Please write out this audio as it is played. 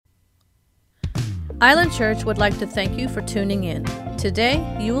Island Church would like to thank you for tuning in.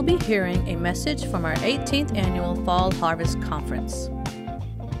 Today, you will be hearing a message from our 18th Annual Fall Harvest Conference.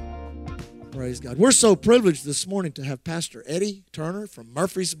 Praise God. We're so privileged this morning to have Pastor Eddie Turner from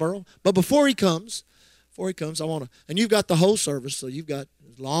Murfreesboro. But before he comes, I want to, and you've got the whole service, so you've got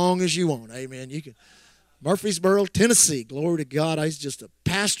as long as you want. Amen. You can. Murfreesboro, Tennessee. Glory to God. He's just a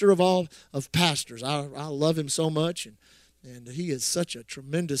pastor of all of pastors. I love him so much, and he is such a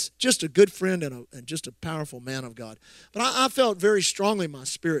tremendous, just a good friend and just a powerful man of God. But I felt very strongly in my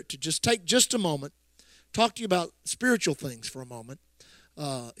spirit to just take just a moment, talk to you about spiritual things for a moment,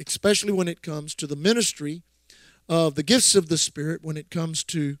 especially when it comes to the ministry of the gifts of the Spirit, when it comes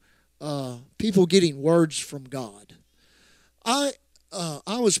to people getting words from God. I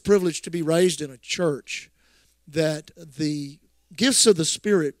was privileged to be raised in a church that the gifts of the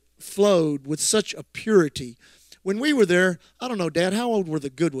Spirit flowed with such a purity. When we were there, I don't know, Dad, how old were the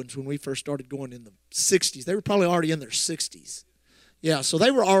good ones when we first started going in the 60s? They were probably already in their 60s. Yeah, so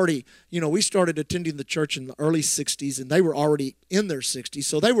they were already, we started attending the church in the early 60s, and they were already in their 60s.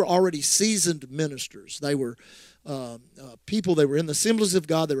 So they were already seasoned ministers. They were people, they were in the Assemblies of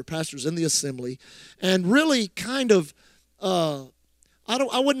God. They were pastors in the assembly. And really kind of,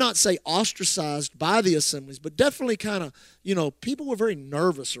 I would not say ostracized by the assemblies, but definitely kind of, people were very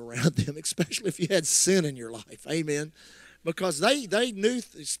nervous around them, especially if you had sin in your life. Amen. Because they knew,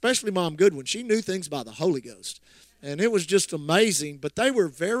 especially Mom Goodwin, she knew things by the Holy Ghost. And it was just amazing. But they were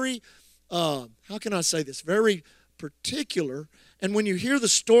very, how can I say this, very particular. And when you hear the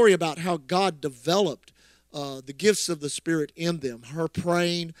story about how God developed the gifts of the Spirit in them, her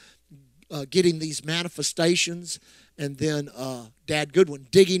praying, getting these manifestations, and then Dad Goodwin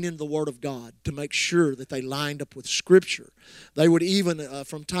digging into the Word of God to make sure that they lined up with Scripture. They would even,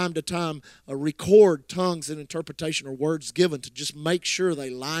 from time to time, record tongues and interpretation or words given to just make sure they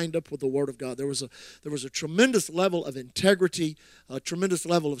lined up with the Word of God. There was a tremendous level of integrity, a tremendous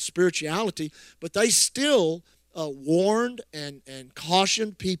level of spirituality, but they still warned and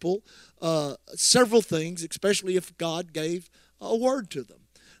cautioned people several things, especially if God gave a word to them.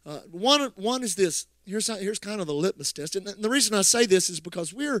 One is this. Here's kind of the litmus test. And the reason I say this is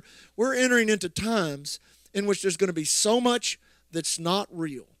because we're entering into times in which there's going to be so much that's not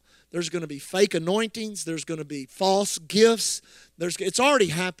real. There's going to be fake anointings. There's going to be false gifts. It's already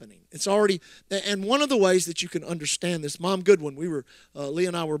happening. And one of the ways that you can understand this, Mom Goodwin, Leah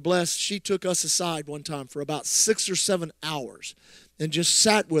and I were blessed. She took us aside one time for about 6 or 7 hours and just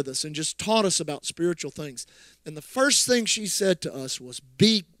sat with us and just taught us about spiritual things. And the first thing she said to us was,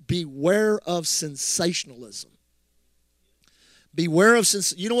 beware of sensationalism. Beware of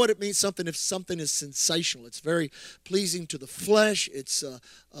you know what it means? If something is sensational, it's very pleasing to the flesh. It's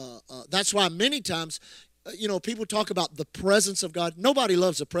that's why many times, people talk about the presence of God. Nobody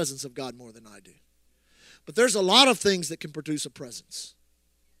loves the presence of God more than I do. But there's a lot of things that can produce a presence.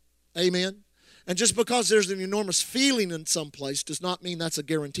 Amen. And just because there's an enormous feeling in some place does not mean that's a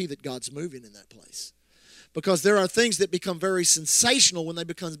guarantee that God's moving in that place. Because there are things that become very sensational. When they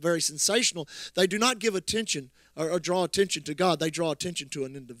become very sensational, they do not give attention or draw attention to God. They draw attention to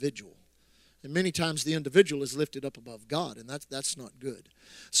an individual. And many times the individual is lifted up above God, and that's not good.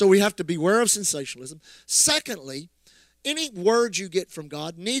 So we have to beware of sensationalism. Secondly, any word you get from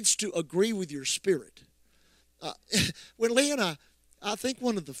God needs to agree with your spirit. When Leah and I think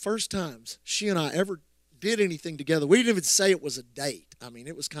one of the first times she and I ever did anything together, we didn't even say it was a date. I mean,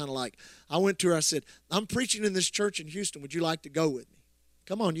 it was kind of like, I went to her, I said, I'm preaching in this church in Houston. Would you like to go with me?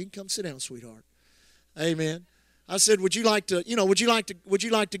 Come on, you can come sit down, sweetheart. Amen. I said, would you like to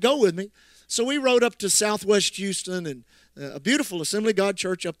go with me? So we rode up to Southwest Houston, and a beautiful Assembly of God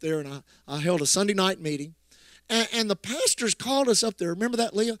church up there, and I held a Sunday night meeting. And the pastors called us up there, remember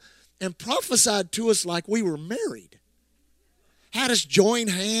that, Leah? And prophesied to us like we were married. Had us join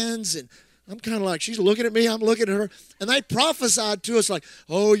hands, and I'm kind of like, she's looking at me, I'm looking at her. And they prophesied to us like,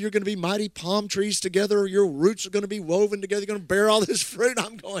 oh, you're going to be mighty palm trees together. Your roots are going to be woven together. You're going to bear all this fruit.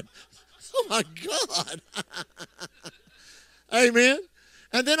 I'm going, oh, my God. Amen.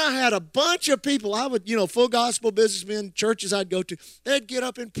 And then I had a bunch of people. I would, full gospel businessmen, churches I'd go to. They'd get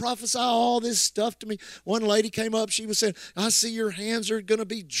up and prophesy all this stuff to me. One lady came up. She was saying, I see your hands are going to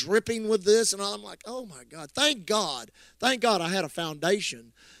be dripping with this. And I'm like, oh, my God. Thank God I had a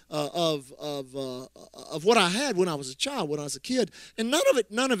foundation of what I had when I was a child, when I was a kid. And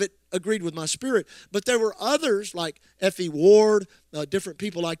none of it agreed with my spirit. But there were others like F.E. Ward, different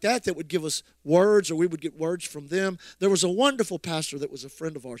people like that would give us words, or we would get words from them. There was a wonderful pastor that was a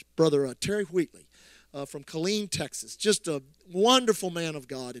friend of ours, Brother Terry Wheatley. from Killeen, Texas. Just a wonderful man of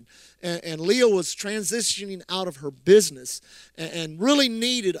God. And Leah was transitioning out of her business and really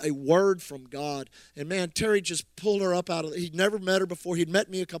needed a word from God. And man, Terry just pulled her up out of, he'd never met her before. He'd met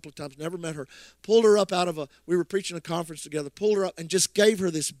me a couple of times, never met her. Pulled her up out of we were preaching a conference together, pulled her up and just gave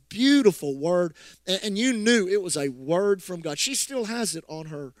her this beautiful word. And you knew it was a word from God. She still has it on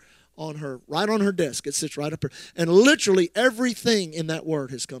her, right on her desk. It sits right up here. And literally everything in that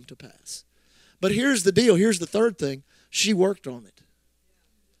word has come to pass. But here's the deal. Here's the third thing. She worked on it.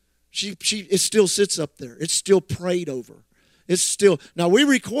 It still sits up there. It's still prayed over. It's still, now we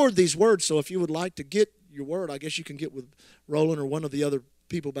record these words, so if you would like to get your word, I guess you can get with Roland or one of the other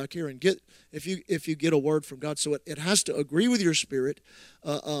people back here and get, if you get a word from God. So it has to agree with your spirit,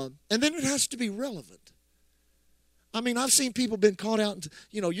 and then it has to be relevant. I mean, I've seen people been called out and,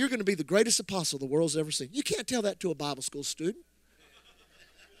 you're going to be the greatest apostle the world's ever seen. You can't tell that to a Bible school student.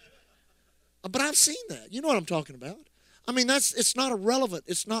 But I've seen that. You know what I'm talking about. I mean, it's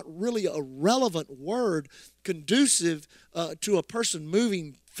not really a relevant word conducive to a person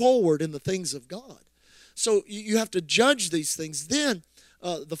moving forward in the things of God. So you have to judge these things. Then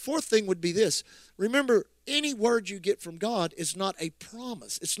the fourth thing would be this. Remember, any word you get from God is not a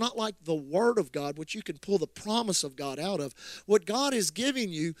promise. It's not like the Word of God, which you can pull the promise of God out of. What God is giving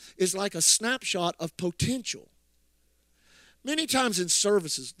you is like a snapshot of potential. Many times in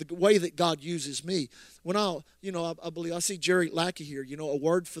services, the way that God uses me, when I believe I see Jerry Lackey here, a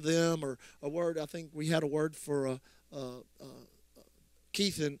word for them, or a word, I think we had a word for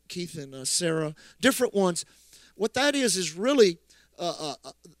Keith and Sarah, different ones. What that is really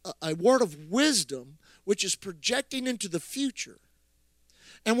a word of wisdom, which is projecting into the future.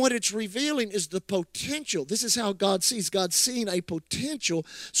 And what it's revealing is the potential. This is how God sees. God's seeing a potential.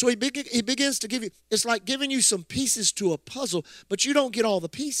 So he begins to give you, it's like giving you some pieces to a puzzle, but you don't get all the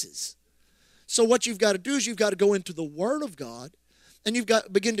pieces. So what you've got to do is you've got to go into the Word of God, and you have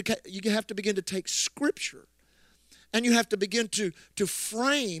to begin to take Scripture. And you have to begin to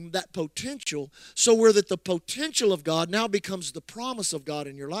frame that potential so where that the potential of God now becomes the promise of God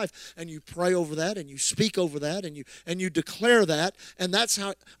in your life. And you pray over that, and you speak over that, and you declare that. And that's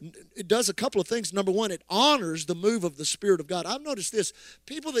how it does a couple of things. Number one, it honors the move of the Spirit of God. I've noticed this.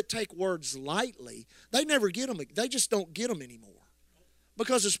 People that take words lightly, they never get them. They just don't get them anymore.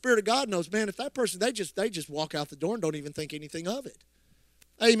 Because the Spirit of God knows, man, if that person, they just walk out the door and don't even think anything of it.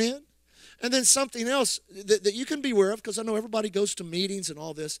 Amen? And then something else that you can be aware of, because I know everybody goes to meetings and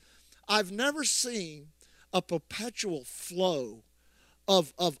all this. I've never seen a perpetual flow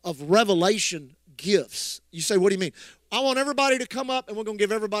of revelation gifts. You say, what do you mean? I want everybody to come up and we're going to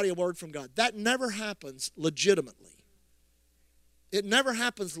give everybody a word from God. That never happens legitimately. It never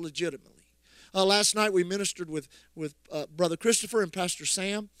happens legitimately. Last night we ministered with Brother Christopher and Pastor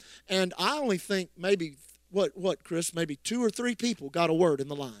Sam, and I only think maybe, what Chris, maybe 2 or 3 people got a word in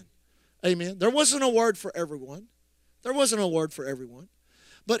the line. Amen. There wasn't a word for everyone.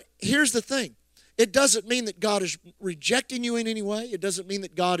 But here's the thing. It doesn't mean that God is rejecting you in any way. It doesn't mean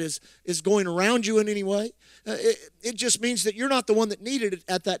that God is going around you in any way. It just means that you're not the one that needed it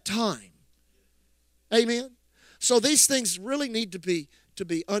at that time. Amen. So these things really need to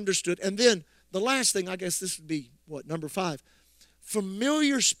be understood. And then the last thing, I guess this would be, number 5.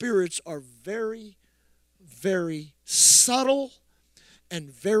 Familiar spirits are very, very subtle and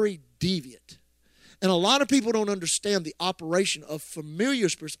very deviant. And a lot of people don't understand the operation of familiar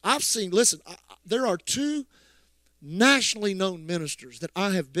spirits. I've seen, there are 2 nationally known ministers that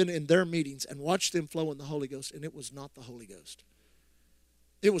I have been in their meetings and watched them flow in the Holy Ghost, and it was not the Holy Ghost.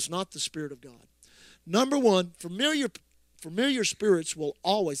 It was not the Spirit of God. Number 1, familiar spirits will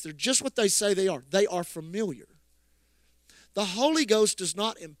always, they're just what they say they are. They are familiar. The Holy Ghost does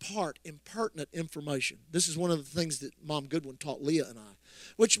not impart impertinent information. This is one of the things that Mom Goodwin taught Leah and I,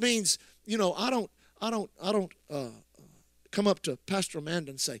 which means, I don't come up to Pastor Amanda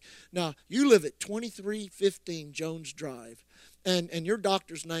and say, now, you live at 2315 Jones Drive, and your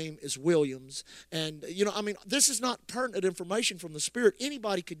doctor's name is Williams, and, this is not pertinent information from the Spirit.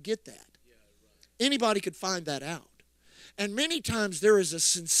 Anybody could get that. Anybody could find that out. And many times there is a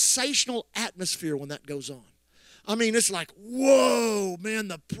sensational atmosphere when that goes on. I mean, it's like, whoa, man,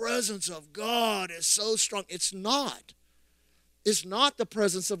 the presence of God is so strong. It's not. It's not the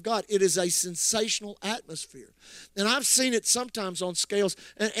presence of God. It is a sensational atmosphere. And I've seen it sometimes on scales.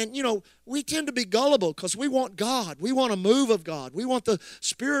 And we tend to be gullible because we want God. We want a move of God. We want the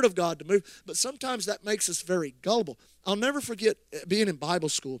Spirit of God to move. But sometimes that makes us very gullible. I'll never forget being in Bible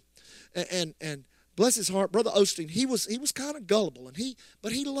school. And bless his heart, Brother Osteen, he was kind of gullible,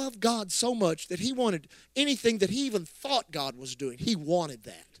 but he loved God so much that he wanted anything that he even thought God was doing. He wanted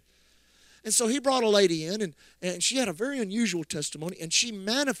that. And so he brought a lady in, and she had a very unusual testimony, and she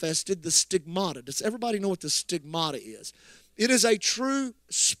manifested the stigmata. Does everybody know what the stigmata is? It is a true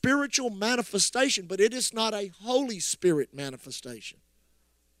spiritual manifestation, but it is not a Holy Spirit manifestation.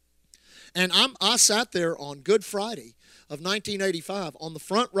 And I sat there on Good Friday of 1985 on the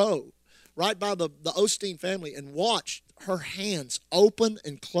front row, right by the Osteen family, and watched her hands open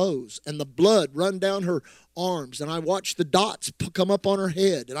and close and the blood run down her arms, and I watched the dots come up on her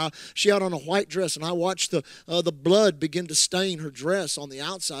head, and she had on a white dress, and I watched the blood begin to stain her dress on the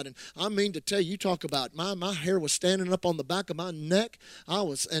outside. And I mean to tell you, talk about my hair was standing up on the back of my neck.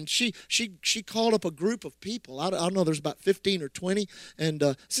 And she called up a group of people. I don't know, there's about 15 or 20. And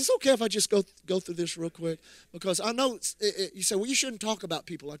is this okay if I just go through this real quick? Because I know you say, well, you shouldn't talk about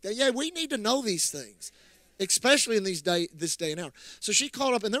people like that. Yeah, we need to know these things, especially in this day and hour. So she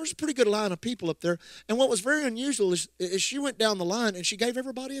called up, and there was a pretty good line of people up there. And what was very unusual is she went down the line, and she gave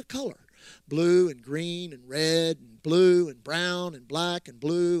everybody a color: blue and green and red and blue and brown and black and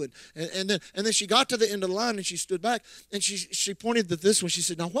blue. And then she got to the end of the line, and she stood back, and she pointed to this one. She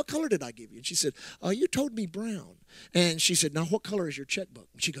said, now, what color did I give you? And she said, you told me brown. And she said, now, what color is your checkbook?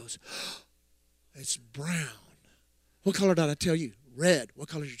 And she goes, it's brown. What color did I tell you? Red. What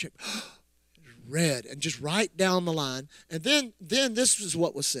color is your checkbook? Red. And just right down the line. And then this is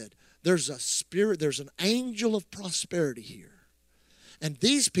what was said: there's a spirit, there's an angel of prosperity here, and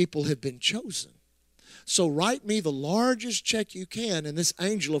these people have been chosen, so write me the largest check you can in this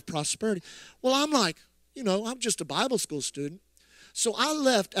angel of prosperity. Well, I'm like, I'm just a Bible school student. So I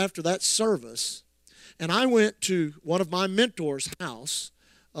left after that service, and I went to one of my mentors' house.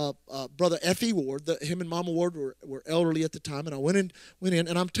 Brother F.E. Ward, him and Mama Ward were elderly at the time, and I went in,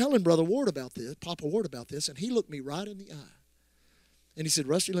 and I'm telling Brother Ward about this, Papa Ward about this, and he looked me right in the eye, and he said,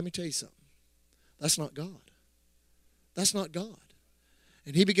 Rusty, let me tell you something. That's not God. That's not God.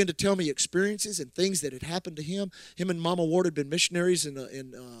 And he began to tell me experiences and things that had happened to him. Him and Mama Ward had been missionaries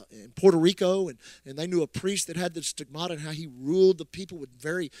in Puerto Rico, and they knew a priest that had the stigmata, and how he ruled the people with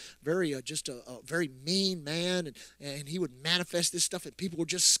very mean man, and he would manifest this stuff, and people were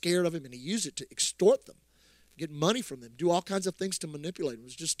just scared of him, and he used it to extort them, get money from them, do all kinds of things to manipulate them. It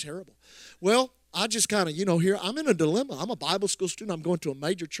was just terrible. Well, I just kind of, here, I'm in a dilemma. I'm a Bible school student. I'm going to a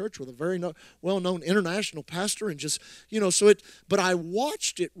major church with a very well-known international pastor, and just, but I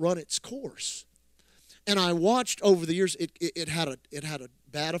watched it run its course. And I watched over the years, it had a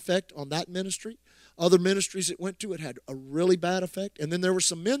bad effect on that ministry. Other ministries it went to, it had a really bad effect. And then there were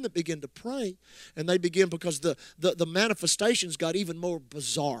some men that began to pray, and they began, because the manifestations got even more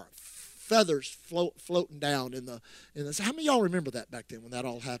bizarre. Feathers floating down in the. How many of y'all remember that back then when that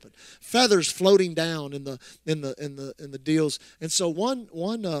all happened? Feathers floating down in the deals. And so one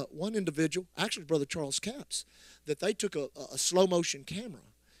individual, actually Brother Charles Capps, that they took a slow motion camera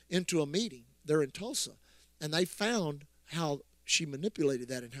into a meeting there in Tulsa, and they found how she manipulated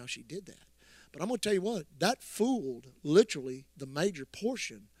that and how she did that. But I'm going to tell you what, that fooled literally the major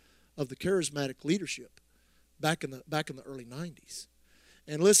portion of the charismatic leadership back in the early 90s.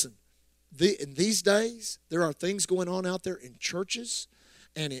 And listen, in these days, there are things going on out there in churches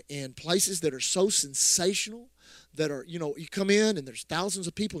and in places that are so sensational that are, you come in and there's thousands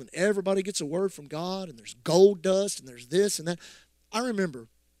of people and everybody gets a word from God, and there's gold dust and there's this and that. I remember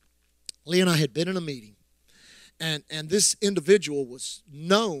Lee and I had been in a meeting, and this individual was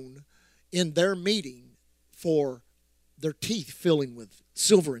known in their meeting for their teeth filling with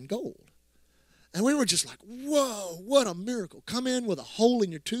silver and gold. And we were just like, whoa, what a miracle. Come in with a hole in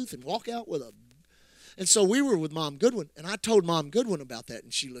your tooth and walk out with a... And so we were with Mom Goodwin, and I told Mom Goodwin about that,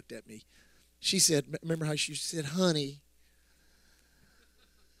 and she looked at me. She said, remember how she said, honey,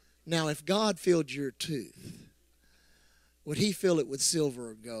 now if God filled your tooth, would he fill it with silver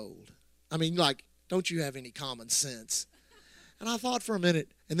or gold? I mean, like, don't you have any common sense? And I thought for a minute,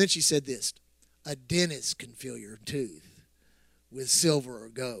 and then she said this: a dentist can fill your tooth with silver or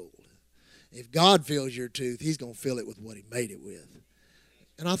gold. If God fills your tooth, he's going to fill it with what he made it with.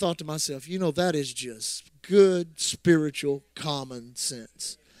 And I thought to myself, that is just good spiritual common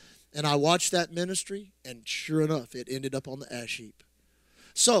sense. And I watched that ministry, and sure enough, it ended up on the ash heap.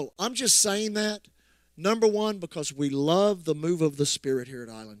 So I'm just saying that, number one, because we love the move of the Spirit here at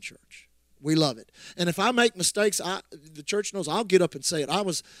Island Church. We love it. And if I make mistakes, the church knows I'll get up and say it. I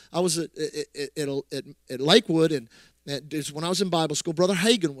was at Lakewood, and when I was in Bible school, Brother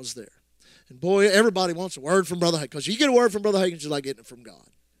Hagin was there. And boy, everybody wants a word from Brother Hagin, because you get a word from Brother Hagin, it's just like getting it from God.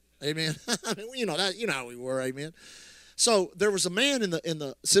 Amen. I mean, you know how we were. Amen. So there was a man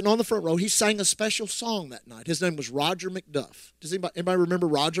sitting on the front row. He sang a special song that night. His name was Roger McDuff. Does anybody remember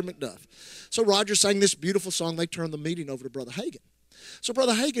Roger McDuff? So Roger sang this beautiful song. They turned the meeting over to Brother Hagin. So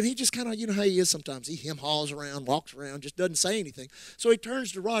Brother Hagin, he just kind of, you know how he is sometimes. He hem-haws around, walks around, just doesn't say anything. So he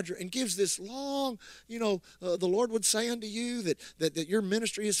turns to Roger and gives this long, the Lord would say unto you that your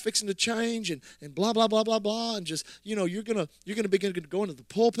ministry is fixing to change and blah, blah, blah, blah, blah. And just, you're gonna begin to go into the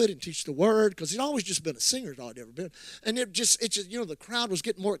pulpit and teach the word, because he'd always just been a singer, all he'd ever been. And it just, the crowd was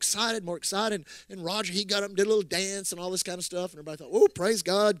getting more excited. And Roger, he got up and did a little dance and all this kind of stuff. And everybody thought, oh, praise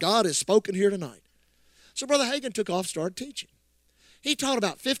God, God has spoken here tonight. So Brother Hagin took off, started teaching. He taught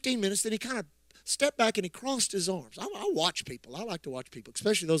about 15 minutes, then he kind of stepped back and he crossed his arms. I watch people. I like to watch people,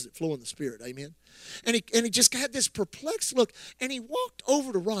 especially those that flow in the Spirit. Amen. And he just had this perplexed look, and he walked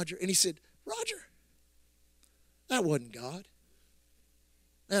over to Roger and he said, Roger, that wasn't God.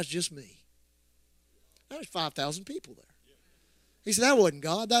 That was just me. There was 5,000 people there. He said, that wasn't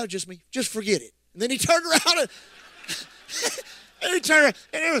God. That was just me. Just forget it. And then he turned around and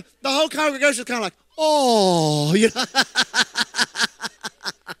and the whole congregation was kind of like, oh,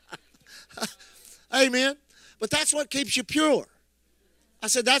 Amen. But that's what keeps you pure. I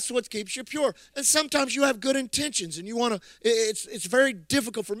said, that's what keeps you pure. And sometimes you have good intentions and you want to, it's very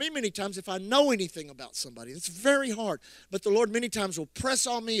difficult for me many times if I know anything about somebody. It's very hard. But the Lord many times will press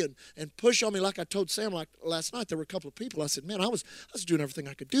on me and push on me. Like I told Sam last night, there were a couple of people. I said, man, I was doing everything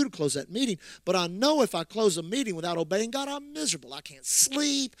I could do to close that meeting. But I know if I close a meeting without obeying God, I'm miserable. I can't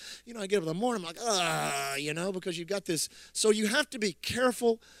sleep. I get up in the morning, I'm like, because you've got this. So you have to be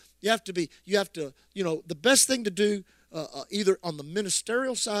careful. You have to, the best thing to do, either on the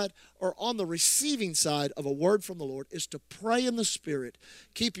ministerial side or on the receiving side of a word from the Lord, is to pray in the Spirit.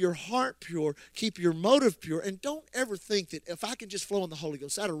 Keep your heart pure. Keep your motive pure. And don't ever think that if I can just flow in the Holy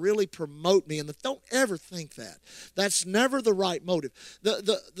Ghost, that'll really promote me. And don't ever think that. That's never the right motive.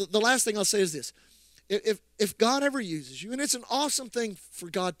 The last thing I'll say is this. If God ever uses you, and it's an awesome thing for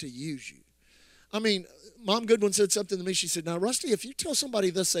God to use you. I mean, Mom Goodwin said something to me. She said, now, Rusty, if you tell somebody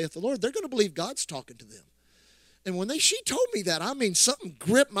thus saith the Lord, they're going to believe God's talking to them. And when she told me that, I mean, something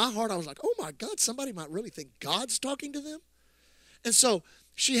gripped my heart. I was like, oh, my God, somebody might really think God's talking to them. And so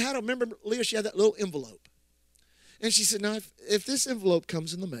remember, Leah, she had that little envelope. And she said, now, if this envelope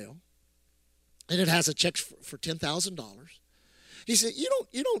comes in the mail and it has a check for $10,000, he said, you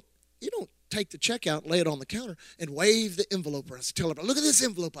don't take the check out and lay it on the counter and wave the envelope around. So tell her, look at this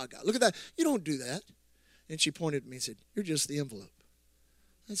envelope I got. Look at that. You don't do that. And she pointed at me and said, you're just the envelope.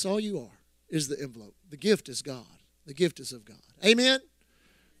 That's all you are, is the envelope. The gift is God. The gift is of God. Amen?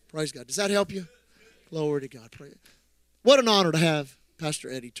 Praise God. Does that help you? Glory to God. What an honor to have Pastor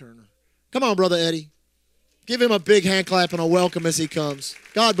Eddie Turner. Come on, Brother Eddie. Give him a big hand clap and a welcome as he comes.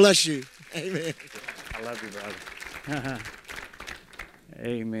 God bless you. Amen. I love you, brother.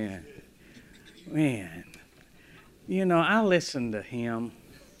 Amen. Man, I listen to him,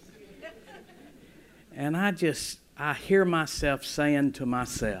 and I hear myself saying to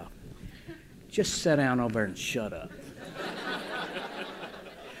myself, just sit down over there and shut up.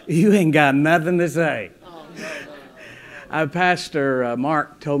 You ain't got nothing to say. Pastor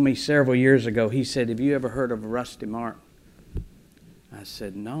Mark told me several years ago, he said, have you ever heard of Rusty Mark? I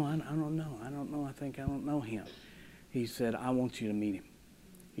said, no, I don't know. I don't know him. He said, I want you to meet him.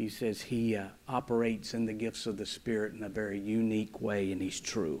 He says he operates in the gifts of the Spirit in a very unique way, and he's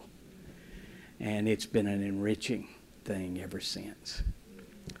true. And it's been an enriching thing ever since.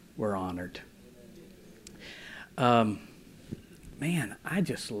 We're honored. Man, I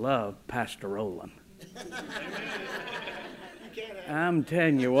just love Pastor Rowland. I'm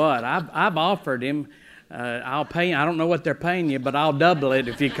telling you what, I've offered him, I'll pay, I don't know what they're paying you, but I'll double it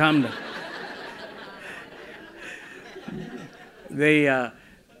if you come to...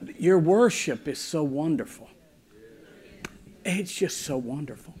 Your worship is so wonderful. It's just so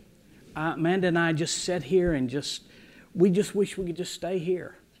wonderful. Amanda and I just sat here and we just wish we could just stay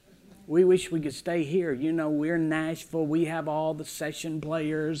here. We wish we could stay here. We're in Nashville. We have all the session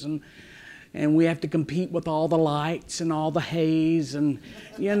players and we have to compete with all the lights and all the haze and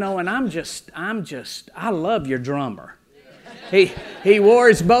and I love your drummer. He wore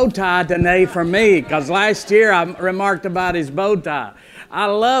his bow tie today for me because last year I remarked about his bow tie. I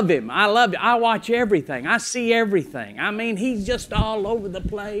love him. I watch everything. I see everything. I mean, he's just all over the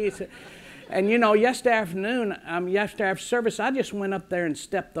place. And yesterday afternoon, yesterday after service, I just went up there and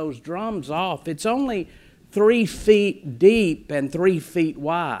stepped those drums off. It's only 3 feet deep and 3 feet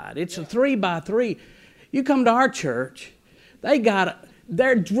wide. It's a 3x3. You come to our church, they got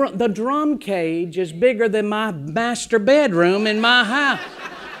the drum cage is bigger than my master bedroom in my house.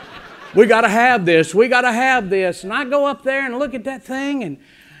 We got to have this. We got to have this. And I go up there and look at that thing,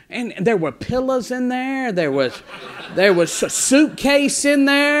 and there were pillows in there. There was a suitcase in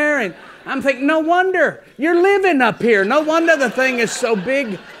there, and I'm thinking, no wonder you're living up here. No wonder the thing is so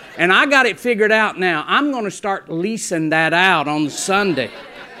big. And I got it figured out now. I'm going to start leasing that out on Sunday.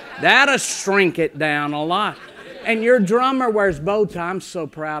 That'll shrink it down a lot. And your drummer wears bow tie. I'm so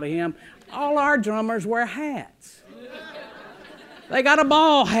proud of him. All our drummers wear hats. They got a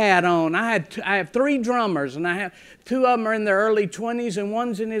ball hat on. I have 3 drummers, and 2 of them are in their early 20s, and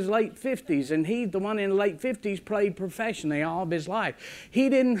one's in his late 50s. And the one in the late 50s, played professionally all of his life. He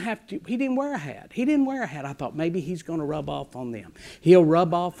didn't wear a hat. He didn't wear a hat. I thought maybe he's going to rub off on them. He'll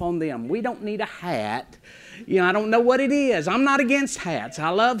rub off on them. We don't need a hat. I don't know what it is. I'm not against hats. I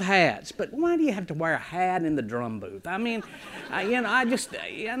love hats. But why do you have to wear a hat in the drum booth? I mean,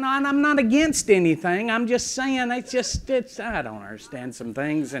 and I'm not against anything. I'm just saying I don't understand some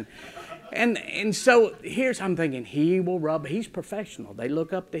things. And so I'm thinking, he's professional. They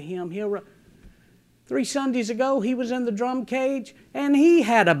look up to him. He'll rub. 3 Sundays ago, he was in the drum cage, and he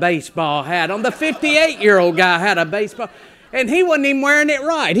had a baseball hat on. The 58-year-old guy had a baseball. And he wasn't even wearing it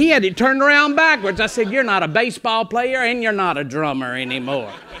right. He had it turned around backwards. I said, you're not a baseball player and you're not a drummer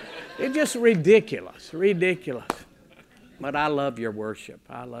anymore. It's just ridiculous, ridiculous. But I love your worship.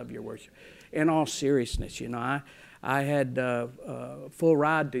 I love your worship. In all seriousness, I had a full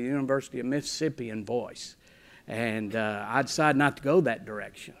ride to the University of Mississippi in voice. And I decided not to go that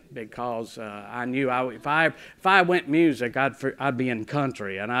direction because I knew if I went music, I'd be in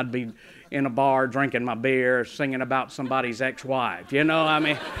country and I'd be in a bar drinking my beer, singing about somebody's ex-wife.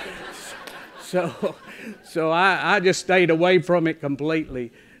 So I just stayed away from it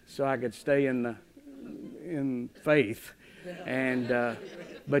completely so I could stay in faith. And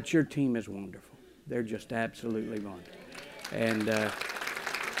but your team is wonderful. They're just absolutely wonderful. And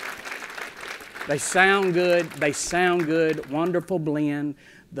they sound good. Wonderful blend.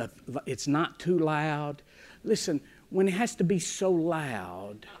 It's not too loud. Listen, when it has to be so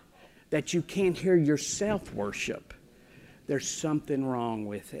loud that you can't hear yourself worship, there's something wrong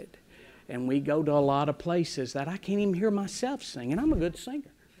with it. And we go to a lot of places that I can't even hear myself sing, and I'm a good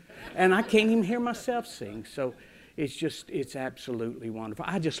singer. And I can't even hear myself sing. So it's absolutely wonderful.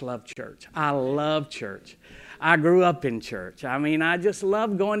 I just love church. I love church. I grew up in church. I mean, I just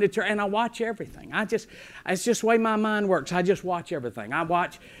love going to church, and I watch everything. It's just the way my mind works. I just watch everything. I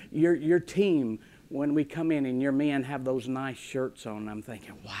watch your team when we come in and your men have those nice shirts on. I'm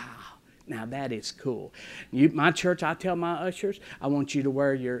thinking, wow. Now that is cool. My church, I tell my ushers, I want you to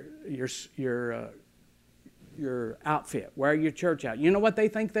wear your outfit. Wear your church out. You know what they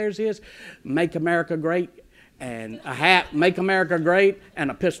think theirs is? Make America Great, and a hat, Make America Great,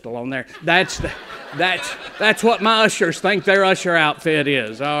 and a pistol on there. That's what my ushers think their usher outfit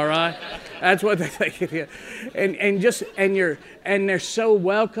is. All right, that's what they think it is. And they're so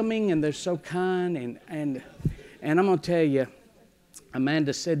welcoming and they're so kind and I'm gonna tell you.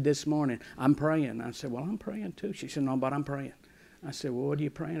 Amanda said this morning, I'm praying. I said, well, I'm praying too. She said, no, but I'm praying. I said, well, what are you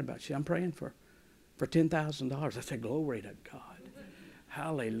praying about? She said, I'm praying for $10,000. I said, glory to God.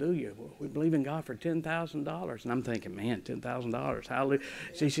 Hallelujah. We believe in God for $10,000. And I'm thinking, man, $10,000. Hallelujah.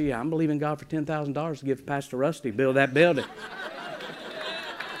 She said, yeah, I'm believing God for $10,000 to give Pastor Rusty build that building.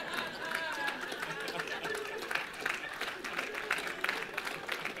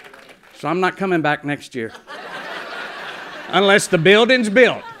 So I'm not coming back next year. Unless the building's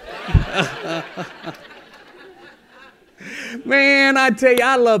built. Man, I tell you,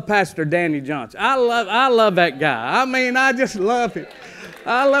 I love Pastor Danny Johnson. I love that guy. I mean, I just love him.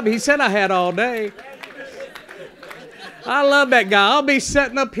 I love him. He said I had all day. I love that guy. I'll be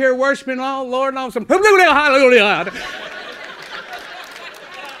sitting up here worshiping, oh Lord, and all some hallelujah.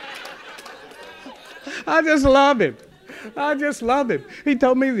 I just love him. I just love him. He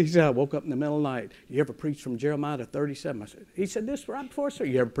told me, he said, I woke up in the middle of the night. You ever preached from Jeremiah 37? He said, this right before, sir.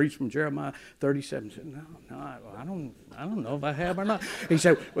 You ever preached from Jeremiah 37? I said, no, I don't know if I have or not. He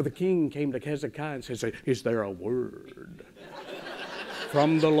said, well, the king came to Hezekiah and said, is there a word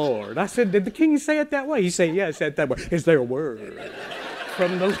from the Lord? I said, did the king say it that way? He said, yeah, I said it that way. Is there a word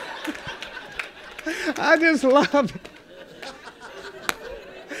from the Lord? I just love it.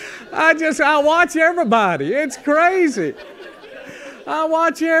 I watch everybody. It's crazy. I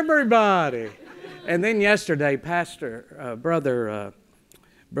watch everybody. And then yesterday, Brother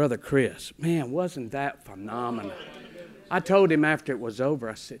Chris, man, wasn't that phenomenal? I told him after it was over,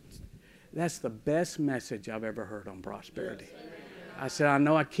 I said, that's the best message I've ever heard on prosperity. I said, I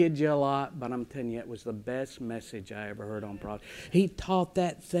know I kid you a lot, but I'm telling you, it was the best message I ever heard on prosperity. He taught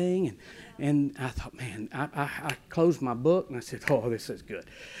that thing, and I thought, man, I closed my book, and I said, oh, this is good.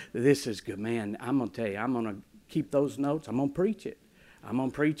 This is good, man. I'm going to tell you, I'm going to keep those notes. I'm going to preach it. I'm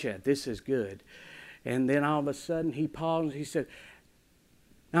going to preach it. This is good. And then all of a sudden, he paused, and he said,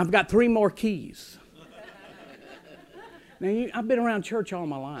 Now, I've got 3 more keys. Now, I've been around church all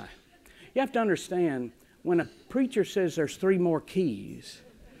my life. You have to understand, when a preacher says there's 3 more keys,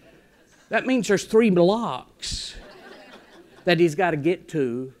 that means there's 3 blocks that he's got to get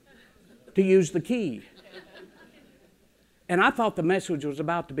to use the key. And I thought the message was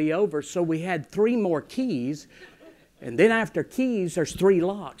about to be over, so we had 3 more keys, and then after keys, there's 3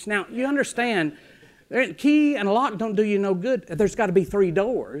 locks. Now, you understand, key and a lock don't do you no good. There's got to be 3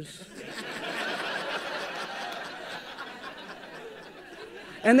 doors.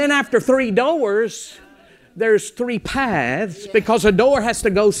 And then after 3 doors, there's 3 paths, because a door has to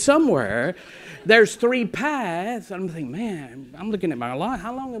go somewhere. There's 3 paths. I'm thinking, man, I'm looking at my life.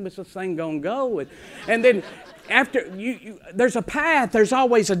 How long is this thing going to go? And then after there's a path, there's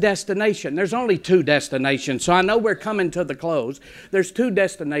always a destination. There's only 2 destinations, so I know we're coming to the close. There's 2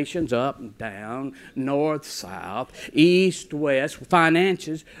 destinations, up and down, north, south, east, west,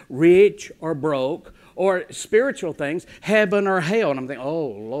 finances, rich or broke, or spiritual things, heaven or hell. And I'm thinking, oh,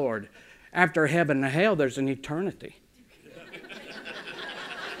 Lord, after heaven and hell, there's an eternity.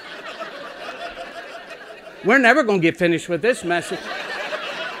 We're never going to get finished with this message.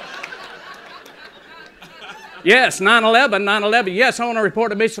 Yes, 9/11. Yes, I want to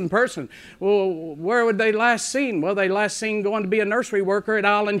report a missing person. Well, where were they last seen? Well, they last seen going to be a nursery worker at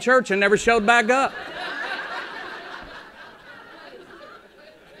Island Church and never showed back up.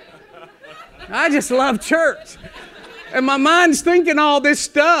 I just love church. And my mind's thinking all this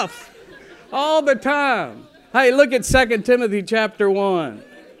stuff all the time. Hey, look at 2 Timothy chapter 1.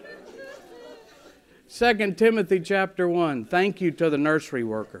 2 Timothy chapter 1. Thank you to the nursery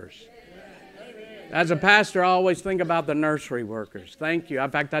workers. As a pastor, I always think about the nursery workers. Thank you.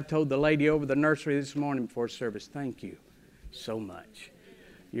 In fact, I told the lady over the nursery this morning before service, thank you so much.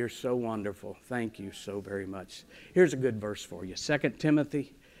 You're so wonderful. Thank you so very much. Here's a good verse for you. 2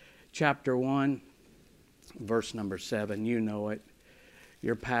 Timothy chapter 1, verse number 7. You know it.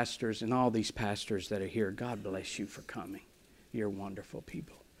 Your pastors and all these pastors that are here, God bless you for coming. You're wonderful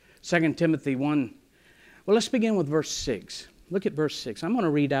people. 2 Timothy 1. Well, let's begin with verse 6. Look at verse 6. I'm going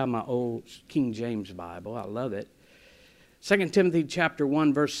to read out my old King James Bible. I love it. 2 Timothy chapter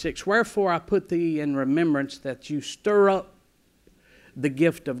 1, verse 6. Wherefore I put thee in remembrance that you stir up the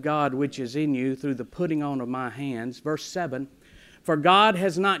gift of God which is in you through the putting on of my hands. Verse 7. For God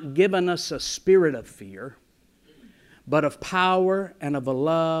has not given us a spirit of fear, but of power and of a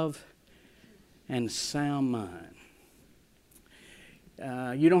love and sound mind.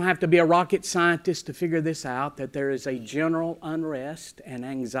 You don't have to be a rocket scientist to figure this out, that there is a general unrest and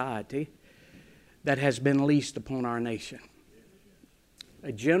anxiety that has been leased upon our nation.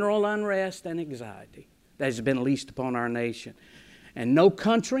 A general unrest and anxiety that has been leased upon our nation. And no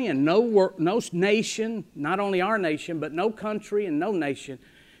country and no nation, not only our nation, but no country and no nation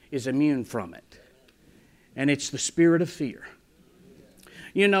is immune from it. And it's the spirit of fear.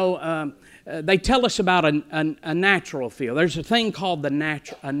 You know, they tell us about a natural fear. There's a thing called a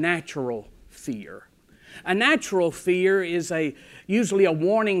natural fear. A natural fear is usually a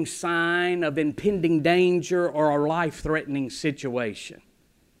warning sign of impending danger or a life-threatening situation.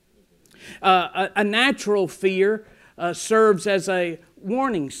 A natural fear serves as a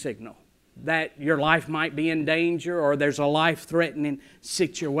warning signal that your life might be in danger or there's a life-threatening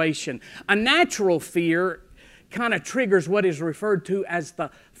situation. A natural fear kind of triggers what is referred to as the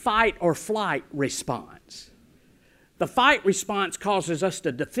fight or flight response. The fight response causes us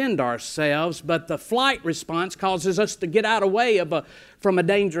to defend ourselves, but the flight response causes us to get out of the way from a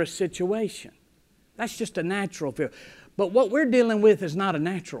dangerous situation. That's just a natural fear. But what we're dealing with is not a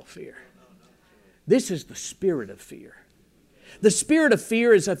natural fear. This is the spirit of fear. The spirit of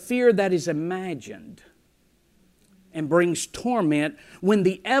fear is a fear that is imagined and brings torment when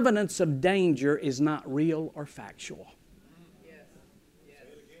the evidence of danger is not real or factual.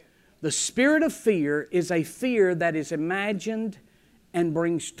 The spirit of fear is a fear that is imagined and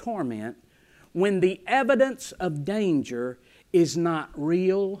brings torment when the evidence of danger is not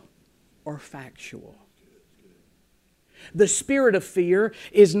real or factual. The spirit of fear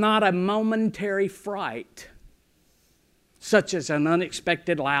is not a momentary fright, such as an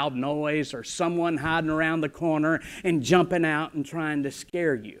unexpected loud noise or someone hiding around the corner and jumping out and trying to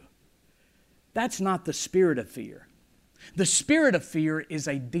scare you. That's not the spirit of fear. The spirit of fear is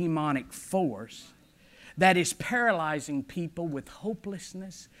a demonic force that is paralyzing people with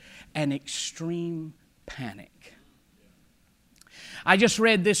hopelessness and extreme panic. I just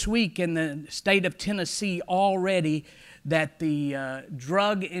read this week in the state of Tennessee already that the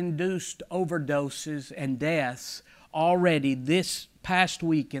drug-induced overdoses and deaths already this past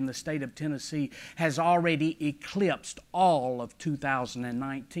week in the state of Tennessee has already eclipsed all of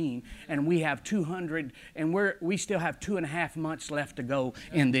 2019, and we have 200, and we still have 2.5 months left to go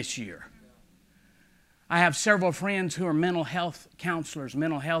in this year. I have several friends who are mental health counselors,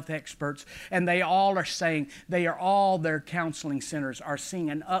 mental health experts, and they all are saying their counseling centers are seeing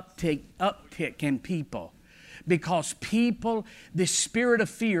an uptick in people, because the spirit of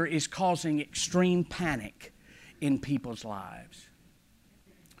fear is causing extreme panic in people's lives.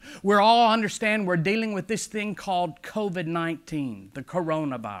 We all understand we're dealing with this thing called COVID-19, the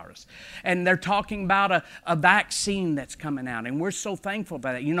coronavirus. And they're talking about a vaccine that's coming out. And we're so thankful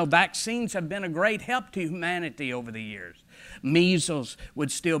for that. You know, vaccines have been a great help to humanity over the years. Measles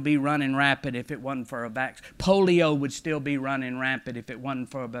would still be running rapid if it wasn't for a vaccine. Polio would still be running rapid if it wasn't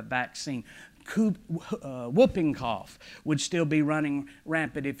for a vaccine. Whooping cough would still be running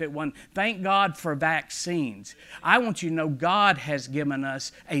rampant if it wasn't. Thank God for vaccines. I want you to know God has given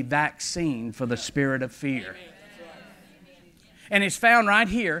us a vaccine for the spirit of fear. And it's found right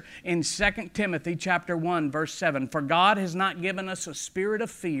here in 2 Timothy chapter 1, verse 7. For God has not given us a spirit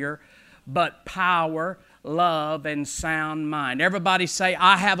of fear, but power, love, and sound mind. Everybody say,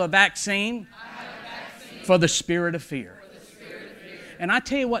 I have a vaccine, for the spirit of fear. And I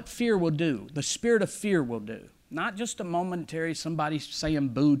tell you what fear will do, the spirit of fear will do. Not just a momentary somebody saying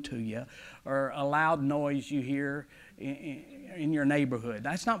boo to you or a loud noise you hear in your neighborhood.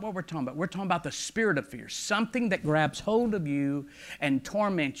 That's not what we're talking about. We're talking about the spirit of fear, something that grabs hold of you and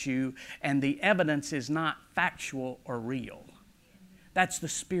torments you, and the evidence is not factual or real. That's the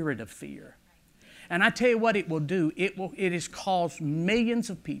spirit of fear. And I tell you what it will do. It has caused millions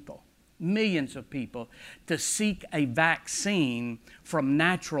of people to seek a vaccine from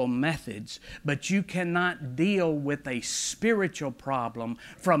natural methods, but you cannot deal with a spiritual problem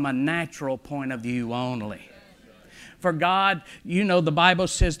from a natural point of view only. For God, you know, the Bible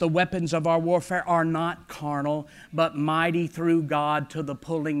says the weapons of our warfare are not carnal, but mighty through God to the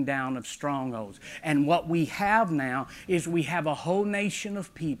pulling down of strongholds. And what we have now is we have a whole nation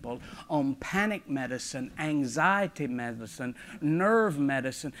of people on panic medicine, anxiety medicine, nerve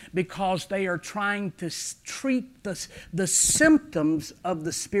medicine, because they are trying to treat the symptoms of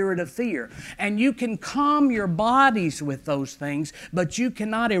the spirit of fear. And you can calm your bodies with those things, but you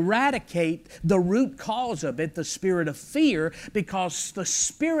cannot eradicate the root cause of it, the spirit of fear, because the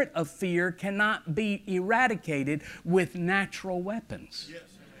spirit of fear cannot be eradicated with natural weapons. Yes.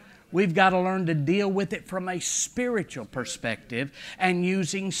 We've got to learn to deal with it from a spiritual perspective and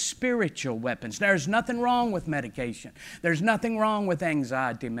using spiritual weapons. There's nothing wrong with medication. There's nothing wrong with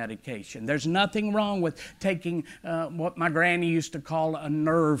anxiety medication. There's nothing wrong with taking what my granny used to call a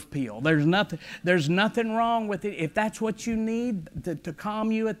nerve pill. There's nothing wrong with it if that's what you need to calm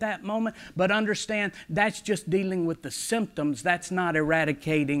you at that moment. But understand, that's just dealing with the symptoms. That's not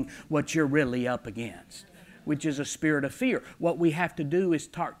eradicating what you're really up against, which is a spirit of fear. What we have to do is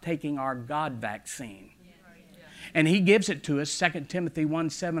start taking our God vaccine. And He gives it to us, 2 Timothy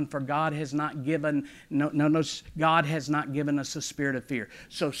 1:7, for God has not given, God has not given us a spirit of fear.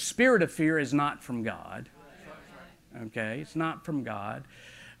 So spirit of fear is not from God. Okay, it's not from God.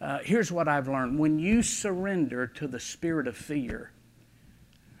 Here's what I've learned. When you surrender to the spirit of fear,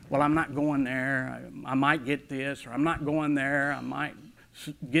 well, I'm not going there, I might get this, or I'm not going there, I might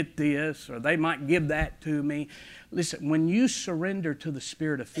get this, or they might give that to me. Listen, when you surrender to the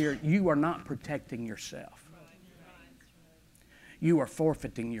spirit of fear, you are not protecting yourself. You are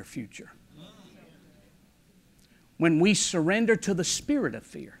forfeiting your future. When we surrender to the spirit of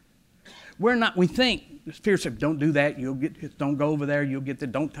fear, we think, fear says, don't do that, you'll get this, don't go over there, you'll get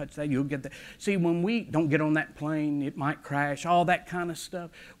that, don't touch that, you'll get that. See, when we don't get on that plane, it might crash, all that kind of stuff.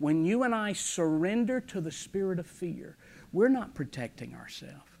 When you and I surrender to the spirit of fear, we're not protecting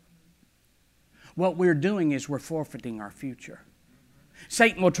ourselves. What we're doing is we're forfeiting our future.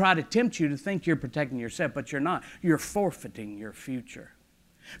 Satan will try to tempt you to think you're protecting yourself, but you're not. You're forfeiting your future.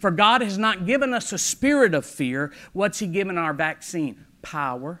 For God has not given us a spirit of fear. What's He given our vaccine?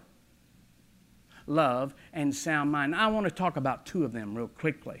 Power, love, and sound mind. I want to talk about two of them real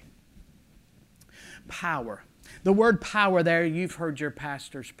quickly. Power. The word power there, you've heard your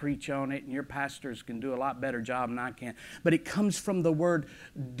pastors preach on it, and your pastors can do a lot better job than I can. But it comes from the word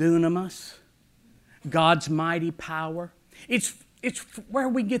dunamis, God's mighty power. It's where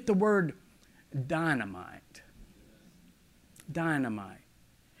we get the word dynamite. Dynamite.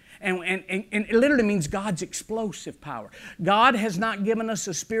 And it literally means God's explosive power. God has not given us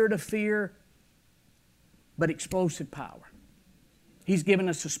a spirit of fear, but explosive power. He's given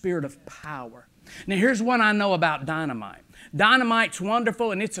us a spirit of power. Now, here's one I know about dynamite. Dynamite's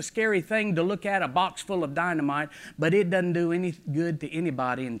wonderful, and it's a scary thing to look at, a box full of dynamite, but it doesn't do any good to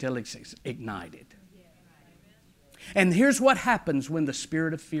anybody until it's ignited. And here's what happens when the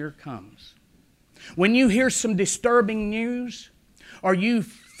spirit of fear comes. When you hear some disturbing news, or you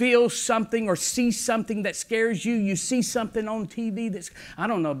feel something or see something that scares you, you see something on TV that's, I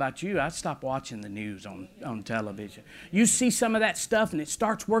don't know about you, I stopped watching the news on television. You see some of that stuff and it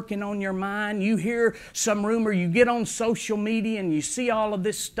starts working on your mind. You hear some rumor, you get on social media and you see all of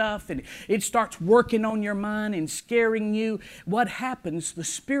this stuff and it starts working on your mind and scaring you. What happens? The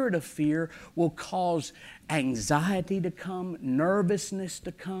spirit of fear will cause anxiety to come, nervousness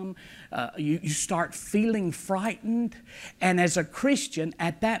to come. You start feeling frightened. And as a Christian,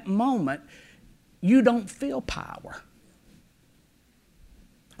 at that moment, you don't feel power.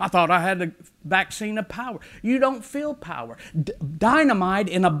 I thought I had the vaccine of power. You don't feel power. Dynamite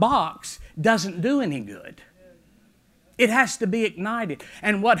in a box doesn't do any good. It has to be ignited.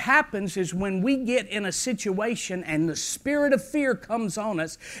 And what happens is when we get in a situation and the spirit of fear comes on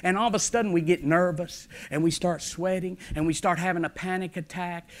us, and all of a sudden we get nervous and we start sweating and we start having a panic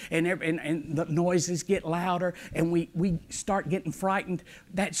attack and the noises get louder and we start getting frightened,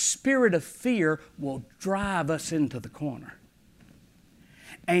 that spirit of fear will drive us into the corner.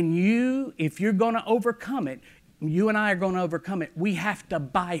 And if you're going to overcome it, you and I are going to overcome it, we have to,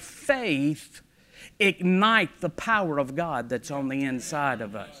 by faith, ignite the power of God that's on the inside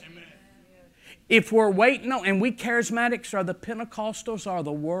of us. If we're waiting on, and we charismatics or the Pentecostals are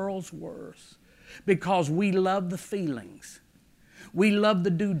the world's worst because we love the feelings. We love the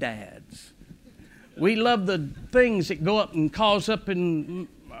doodads. We love the things that go up and cause up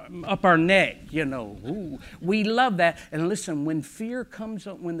our neck, you know. Ooh, we love that. And listen, when fear comes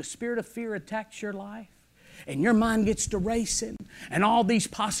up, when the spirit of fear attacks your life, and your mind gets to racing, and all these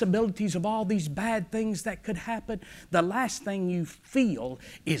possibilities of all these bad things that could happen, the last thing you feel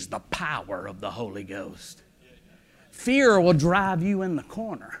is the power of the Holy Ghost. Fear will drive you in the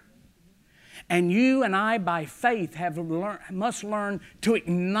corner. And you and I, by faith, must learn to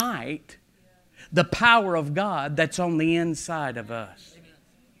ignite the power of God that's on the inside of us.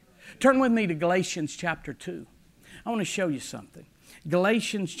 Turn with me to Galatians chapter 2. I want to show you something.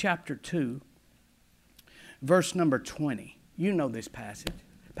 Galatians chapter 2. Verse number 20. You know this passage.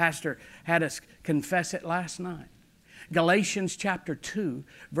 Pastor had us confess it last night. Galatians chapter 2,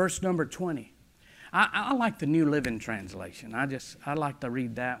 verse number 20. I like the New Living Translation. I like to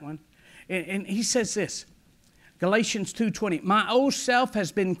read that one. And he says this, Galatians 2:20, my old self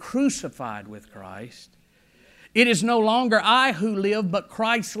has been crucified with Christ. It is no longer I who live, but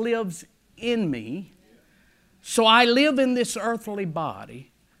Christ lives in me. So I live in this earthly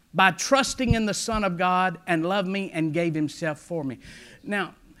body by trusting in the Son of God and loved me and gave Himself for me.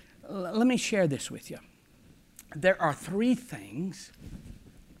 Now, let me share this with you. There are three things,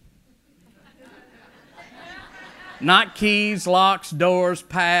 not keys, locks, doors,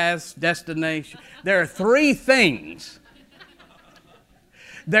 paths, destination. There are three things.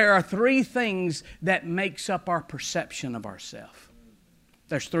 There are three things that makes up our perception of ourselves.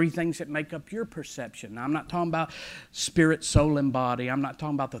 There's three things that make up your perception. Now, I'm not talking about spirit, soul, and body. I'm not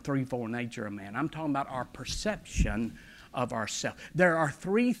talking about the threefold nature of man. I'm talking about our perception of ourselves. There are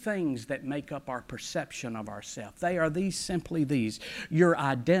three things that make up our perception of ourselves. They are simply these. Your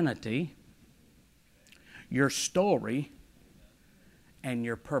identity, your story, and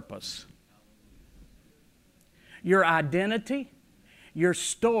your purpose. Your identity, your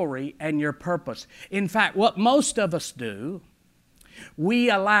story, and your purpose. In fact, what most of us do, we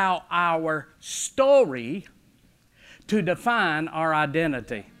allow our story to define our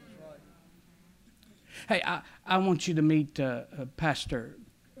identity. Hey, I want you to meet Pastor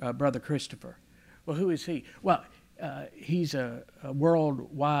Brother Christopher. Well, who is he? Well, he's a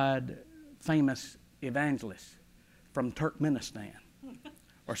worldwide famous evangelist from Turkmenistan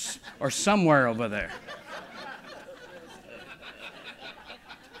or somewhere over there.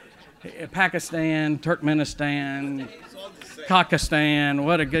 Pakistan, Turkmenistan, Kakistan,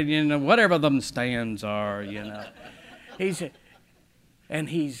 whatever them stands are, you know. He's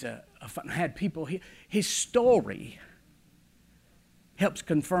had people. His story helps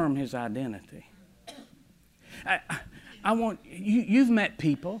confirm his identity. I want you've met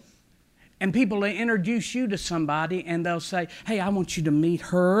people, and people will introduce you to somebody, and they'll say, "Hey, I want you to meet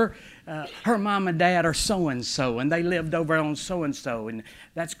her. Her mom and dad are so and so, and they lived over on so and so, and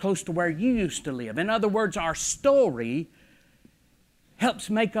that's close to where you used to live." In other words, our story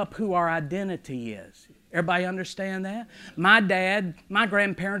helps make up who our identity is. Everybody understand that? My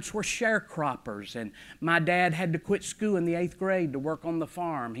grandparents were sharecroppers, and my dad had to quit school in the 8th grade to work on the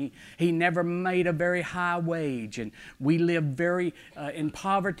farm. He never made a very high wage, and we lived very in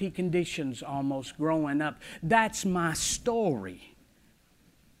poverty conditions almost growing up. That's my story.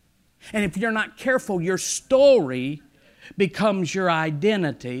 And if you're not careful, your story becomes your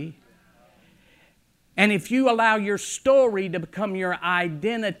identity. And if you allow your story to become your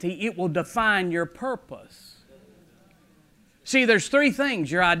identity, it will define your purpose. See, there's 3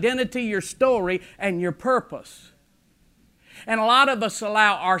 things: your identity, your story, and your purpose. And a lot of us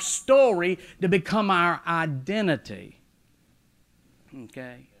allow our story to become our identity.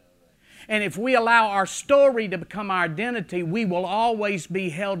 Okay? And if we allow our story to become our identity, we will always be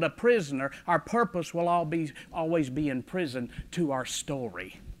held a prisoner. Our purpose will always be in prison to our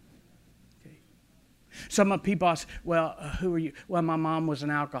story. Some of people ask, well, who are you? Well, my mom was an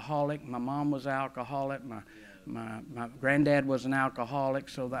alcoholic. My mom was an alcoholic. My granddad was an alcoholic.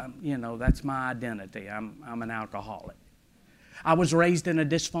 So that's my identity. I'm an alcoholic. I was raised in a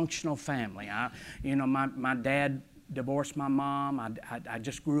dysfunctional family. My dad divorced my mom. I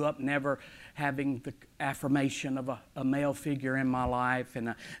just grew up never having the affirmation of a male figure in my life,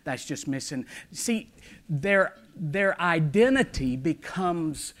 and that's just missing. See, their identity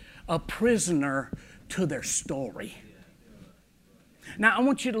becomes a prisoner to their story. Now, I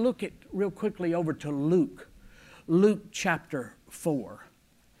want you to look at real quickly over to Luke chapter 4,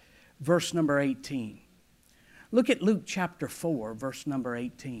 verse number 18. Look at Luke chapter 4, verse number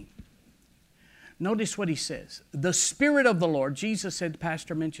 18. Notice what he says. The Spirit of the Lord, Jesus said,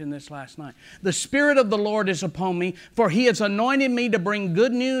 Pastor mentioned this last night. The Spirit of the Lord is upon me, for He has anointed me to bring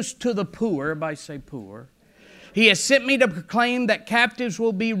good news to the poor. Everybody say poor. He has sent me to proclaim that captives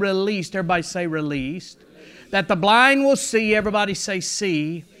will be released. Everybody say released. That the blind will see. Everybody say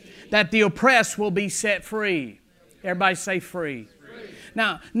see. That the oppressed will be set free. Everybody say free.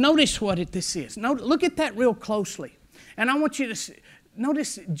 Now, notice what this is. Look at that real closely. And I want you to see,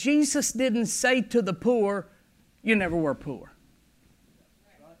 notice Jesus didn't say to the poor, you never were poor.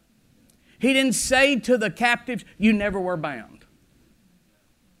 He didn't say to the captives, you never were bound.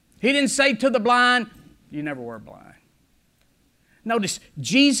 He didn't say to the blind, you never were blind. Notice,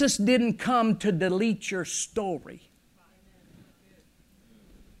 Jesus didn't come to delete your story.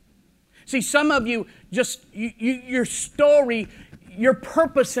 See, some of you your story, your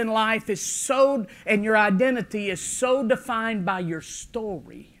purpose in life is so, and your identity is so defined by your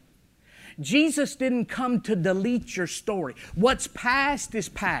story. Jesus didn't come to delete your story. What's past is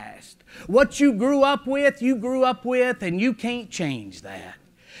past. What you grew up with, and you can't change that.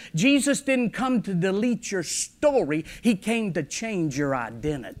 Jesus didn't come to delete your story. He came to change your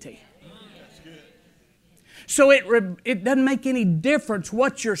identity. So it doesn't make any difference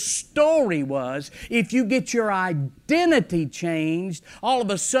what your story was. If you get your identity changed, all of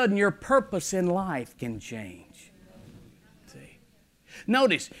a sudden your purpose in life can change. See?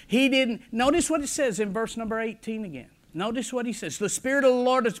 Notice what it says in verse number 18 again. Notice what he says. The Spirit of the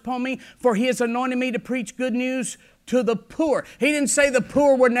Lord is upon me, for He has anointed me to preach good news to the poor. He didn't say the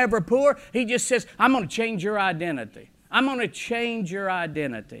poor were never poor. He just says, I'm going to change your identity. I'm going to change your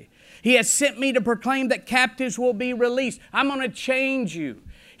identity. He has sent me to proclaim that captives will be released. I'm going to change you.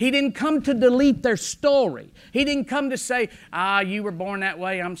 He didn't come to delete their story. He didn't come to say, you were born that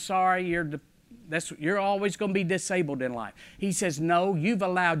way. I'm sorry. You're always going to be disabled in life. He says, no, you've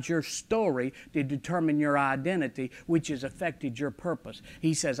allowed your story to determine your identity, which has affected your purpose.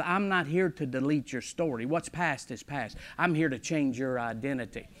 He says, I'm not here to delete your story. What's past is past. I'm here to change your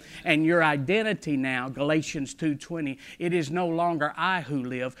identity. And your identity now, Galatians 2:20, it is no longer I who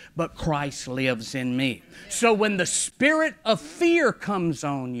live, but Christ lives in me. So when the spirit of fear comes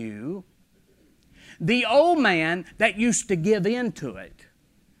on you, the old man that used to give in to it,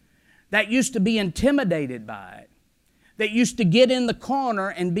 that used to be intimidated by it, that used to get in the corner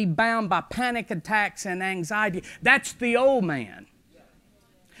and be bound by panic attacks and anxiety, that's the old man.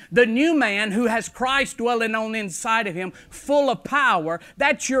 The new man who has Christ dwelling on the inside of him, full of power,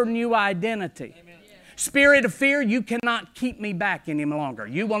 that's your new identity. Amen. Spirit of fear, you cannot keep me back any longer.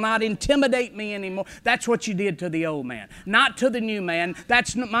 You will not intimidate me anymore. That's what you did to the old man, not to the new man.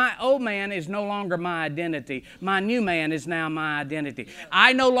 My old man is no longer my identity. My new man is now my identity.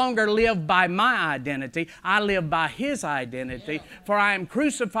 I no longer live by my identity. I live by His identity. For I am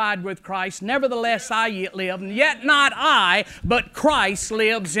crucified with Christ. Nevertheless I yet live, yet not I, but Christ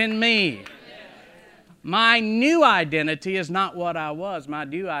lives in me. My new identity is not what I was. My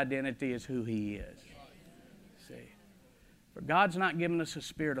new identity is who He is. For God's not given us a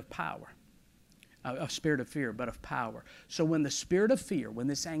spirit of power. A spirit of fear, but of power. So when the spirit of fear, when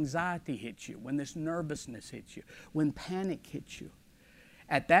this anxiety hits you, when this nervousness hits you, when panic hits you,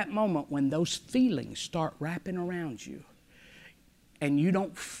 at that moment when those feelings start wrapping around you and you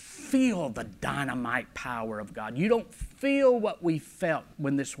don't feel the dynamite power of God, you don't feel what we felt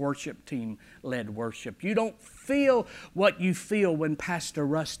when this worship team led worship, you don't feel what you feel when Pastor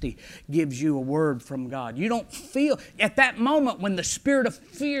Rusty gives you a word from God, you don't feel at that moment when the spirit of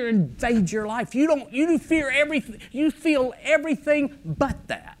fear invades your life, you feel everything but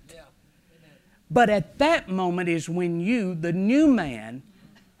that. Yeah. But at that moment is when you, the new man,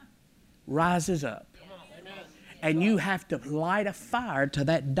 rises up. And you have to light a fire to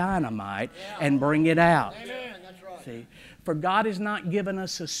that dynamite and bring it out. Amen. That's right. See, for God has not given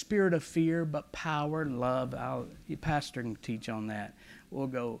us a spirit of fear, but power and love. Your pastor can teach on that. We'll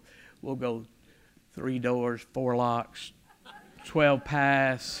go 3 doors, 4 locks, 12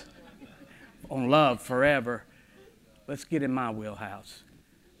 paths on love forever. Let's get in my wheelhouse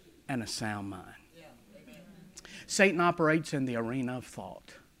and a sound mind. Yeah. Satan operates in the arena of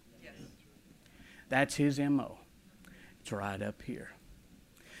thought. Yes. That's his MO. It's right up here.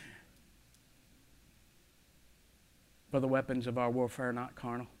 For the weapons of our warfare are not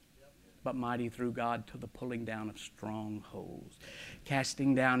carnal, but mighty through God to the pulling down of strongholds.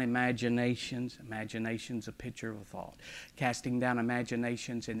 Casting down imaginations. Imagination's a picture of a thought. Casting down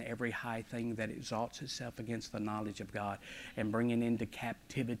imaginations in every high thing that exalts itself against the knowledge of God, and bringing into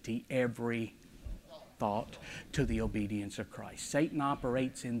captivity every thought to the obedience of Christ. Satan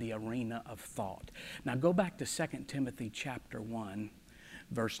operates in the arena of thought. Now go back to 2 Timothy chapter 1,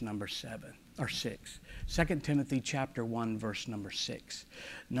 verse number 7 or 6. 2 Timothy chapter 1, verse number 6.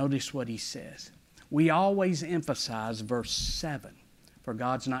 Notice what he says. We always emphasize verse 7. For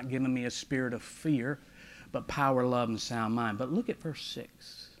God's not given me a spirit of fear, but power, love, and sound mind. But look at verse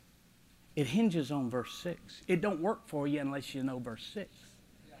 6. It hinges on verse 6. It don't work for you unless you know verse 6.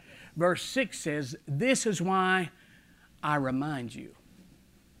 Verse 6 says, this is why I remind you.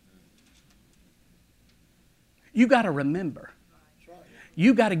 You got to remember.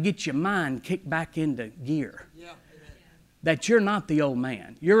 You got to get your mind kicked back into gear. That you're not the old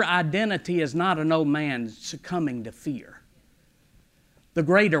man. Your identity is not an old man succumbing to fear. The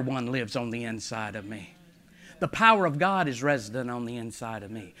greater one lives on the inside of me. The power of God is resident on the inside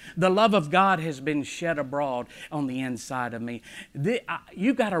of me. The love of God has been shed abroad on the inside of me.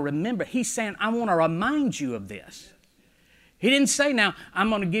 You got to remember, he's saying, I want to remind you of this. He didn't say, now, I'm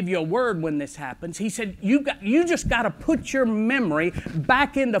going to give you a word when this happens. He said, you just got to put your memory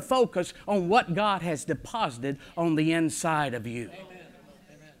back into focus on what God has deposited on the inside of you. Amen.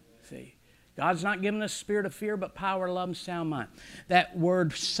 See, God's not given us a spirit of fear, but power, love, and sound mind. That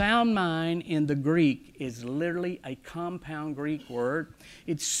word sound mind in the Greek is literally a compound Greek word.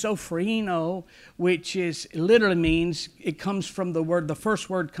 It's sophrino, which literally means, it comes from the word, the first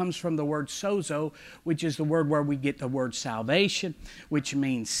word comes from the word sozo, which is the word where we get the word salvation, which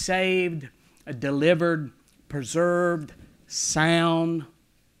means saved, delivered, preserved, sound.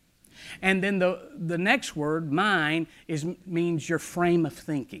 And then the next word, mind, means your frame of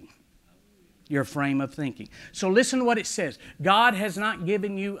thinking. Your frame of thinking. So listen to what it says. God has not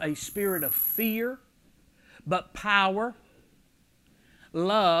given you a spirit of fear, but power,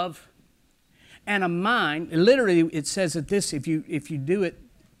 love, and a mind. Literally, it says that this, if you do it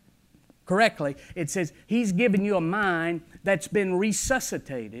correctly, it says He's given you a mind that's been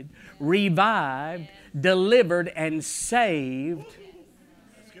resuscitated, revived, delivered, and saved.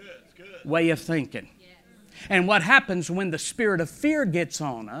 That's good. That's good. Way of thinking. And what happens when the spirit of fear gets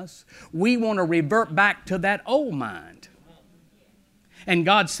on us, we want to revert back to that old mind. And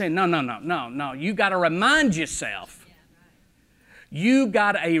God's saying, no. You got to remind yourself. You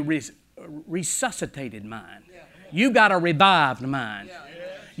got a resuscitated mind. You got a revived mind.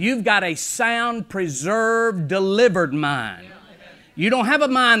 You've got a sound, preserved, delivered mind. You don't have a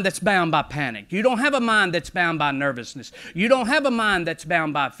mind that's bound by panic. You don't have a mind that's bound by nervousness. You don't have a mind that's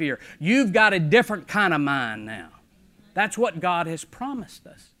bound by fear. You've got a different kind of mind now. That's what God has promised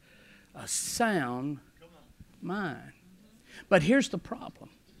us. A sound mind. But here's the problem.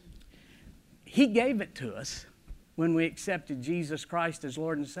 He gave it to us when we accepted Jesus Christ as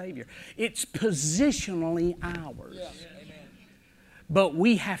Lord and Savior. It's positionally ours. Yeah. But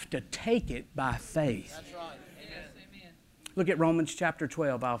we have to take it by faith. That's right. Look at Romans chapter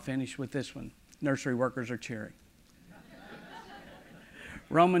 12. I'll finish with this one. Nursery workers are cheering.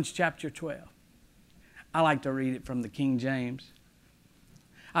 Romans chapter 12. I like to read it from the King James.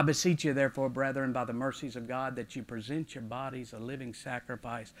 I beseech you, therefore, brethren, by the mercies of God, that you present your bodies a living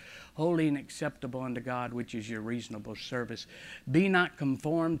sacrifice, holy and acceptable unto God, which is your reasonable service. Be not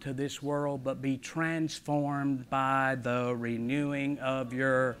conformed to this world, but be transformed by the renewing of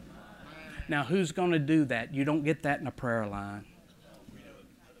your... Now, who's going to do that? You don't get that in a prayer line.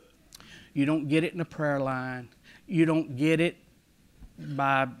 You don't get it in a prayer line. You don't get it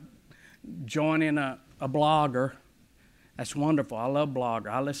by joining a blogger. That's wonderful. I love bloggers.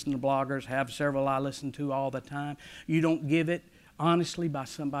 I listen to bloggers, have several I listen to all the time. You don't give it, honestly, by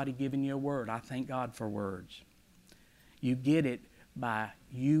somebody giving you a word. I thank God for words. You get it by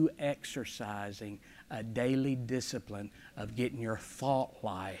you exercising a daily discipline of getting your thought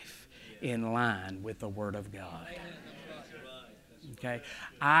life in line with the Word of God. Okay?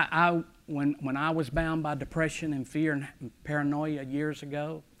 When I was bound by depression and fear and paranoia years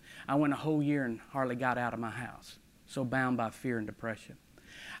ago, I went a whole year and hardly got out of my house. So bound by fear and depression.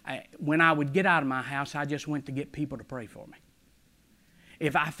 When I would get out of my house, I just went to get people to pray for me.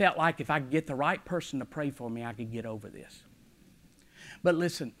 If I felt like if I could get the right person to pray for me, I could get over this. But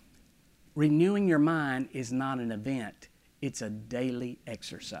listen, renewing your mind is not an event. It's a daily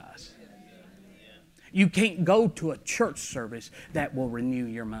exercise. You can't go to a church service that will renew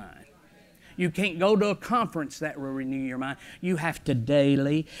your mind. You can't go to a conference that will renew your mind. You have to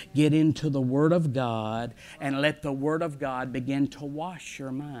daily get into the Word of God and let the Word of God begin to wash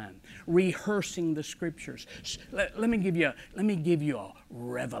your mind. Rehearsing the Scriptures. Let me give you a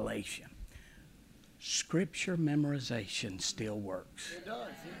revelation. Scripture memorization still works. It does.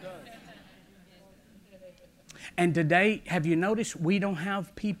 It does. And today, have you noticed we don't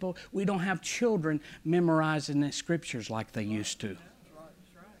have children memorizing the Scriptures like they used to.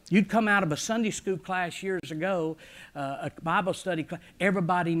 You'd come out of a Sunday school class years ago, a Bible study class,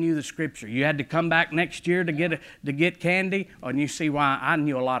 everybody knew the Scripture. You had to come back next year to get candy, and you see why I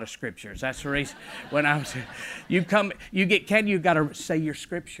knew a lot of Scriptures. That's the reason. When I was, you get candy, you got to say your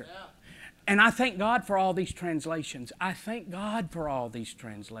Scripture. And I thank God for all these translations. I thank God for all these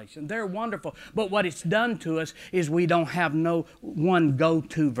translations. They're wonderful. But what it's done to us is we don't have no one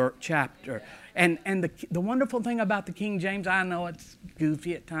go-to chapter. And the wonderful thing about the King James, I know it's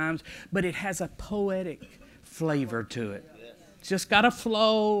goofy at times, but it has a poetic flavor to it. It's just got a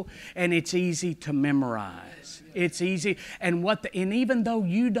flow, and it's easy to memorize. It's easy. And even though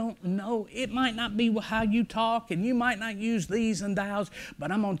you don't know, it might not be how you talk, and you might not use these and thous,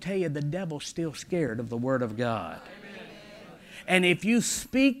 but I'm going to tell you, the devil's still scared of the Word of God. And if you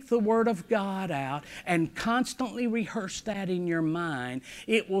speak the Word of God out and constantly rehearse that in your mind,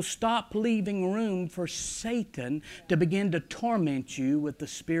 it will stop leaving room for Satan to begin to torment you with the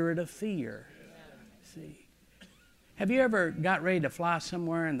spirit of fear. See? Have you ever got ready to fly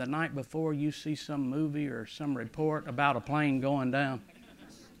somewhere and the night before you see some movie or some report about a plane going down?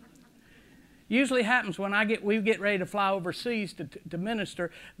 Usually happens when we get ready to fly overseas to minister,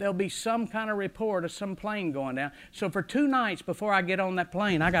 there'll be some kind of report of some plane going down. So for 2 nights before I get on that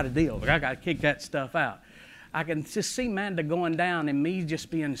plane, I got to deal. I got to kick that stuff out. I can just see Manda going down and me just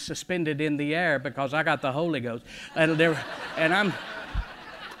being suspended in the air because I got the Holy Ghost. And I'm...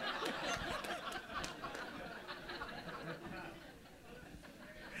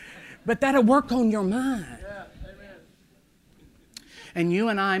 But that'll work on your mind. Yeah, amen. And you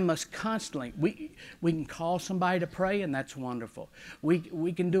and I must constantly, we can call somebody to pray, and that's wonderful. We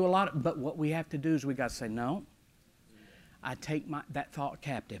can do a lot, but what we have to do is we got to say, no, I take that thought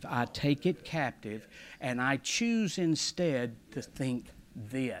captive. I take it captive, and I choose instead to think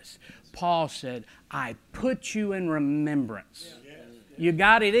this. Paul said, I put you in remembrance. Yeah. You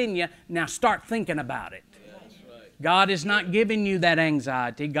got it in you, now start thinking about it. God is not giving you that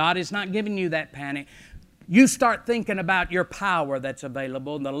anxiety. God is not giving you that panic. You start thinking about your power that's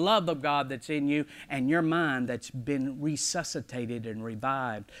available, and the love of God that's in you, and your mind that's been resuscitated and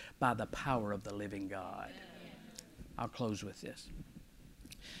revived by the power of the living God. I'll close with this.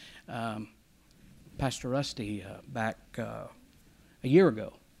 Pastor Rusty, back a year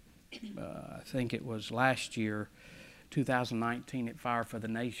ago, I think it was last year, 2019, at Fire for the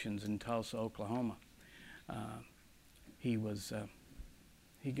Nations in Tulsa, Oklahoma.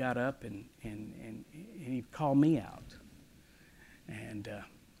 He got up and he called me out. And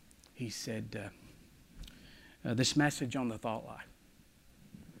he said, this message on the thought life,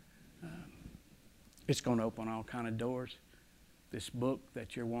 it's going to open all kind of doors. This book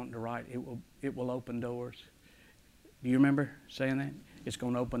that you're wanting to write, it will open doors. Do you remember saying that? It's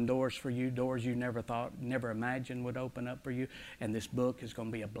going to open doors for you, doors you never imagined would open up for you. And this book is going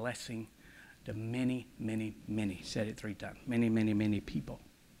to be a blessing to many, many, many, said it 3 times, many, many, many people.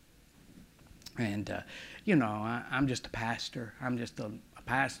 And, I'm just a pastor. I'm just a a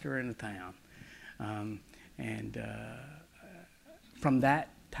pastor in a town. From that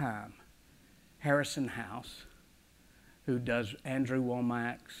time, Harrison House, who does Andrew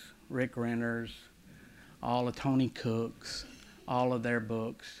Womack's, Rick Renner's, all of Tony Cook's, all of their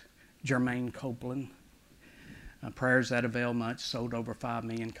books, Jermaine Copeland, Prayers That Avail Much, sold over 5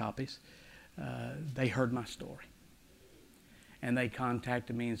 million copies. They heard my story. And they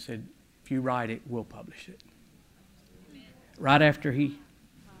contacted me and said, if you write it, we'll publish it. Right after he...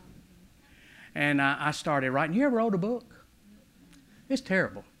 And I started writing. You ever wrote a book? It's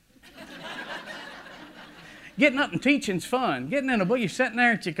terrible. Getting up and teaching's fun. Getting in a book, you're sitting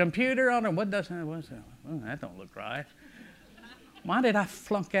there at your computer on it. What's that? Oh, that don't look right. Why did I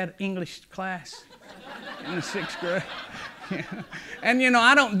flunk out of English class in the 6th grade? Yeah. And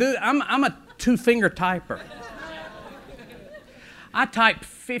I'm a 2-finger typer. I type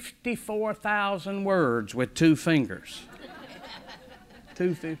 54,000 words with 2 fingers.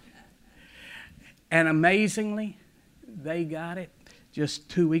 250. And amazingly, they got it. Just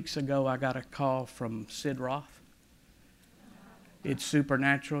 2 weeks ago, I got a call from Sid Roth. It's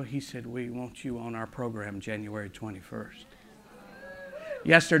supernatural. He said, we want you on our program January 21st.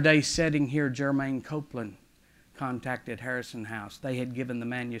 Yesterday, sitting here, Jermaine Copeland contacted Harrison House. They had given the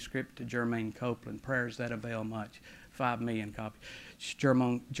manuscript to Jermaine Copeland, Prayers That Avail Much, 5 million copies.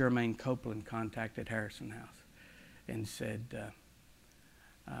 Jermaine Copeland contacted Harrison House and said,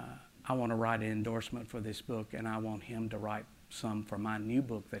 I want to write an endorsement for this book, and I want him to write some for my new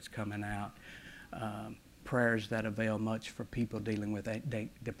book that's coming out, Prayers That Avail Much for people dealing with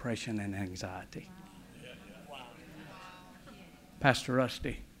depression and anxiety. Wow. Pastor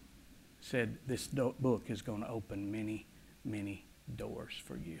Rusty said this book is going to open many, many doors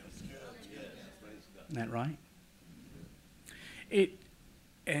for you. Isn't that right?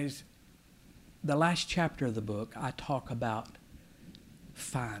 As the last chapter of the book, I talk about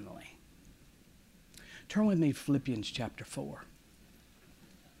finally. Turn with me to Philippians chapter 4.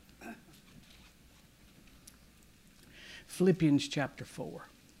 Philippians chapter 4.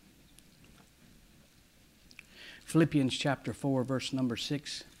 Philippians chapter 4, verse number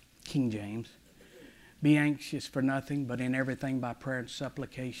 6, King James. Be anxious for nothing, but in everything by prayer and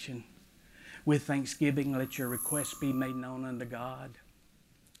supplication. With thanksgiving, let your requests be made known unto God.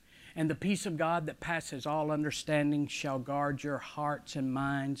 And the peace of God that passes all understanding shall guard your hearts and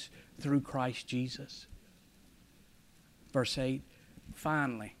minds through Christ Jesus. Verse 8,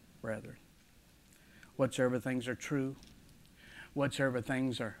 finally, brethren, whatsoever things are true, whatsoever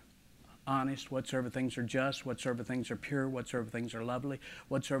things are honest, whatsoever things are just, whatsoever things are pure, whatsoever things are lovely,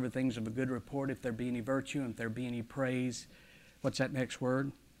 whatsoever things of a good report, if there be any virtue, and if there be any praise, what's that next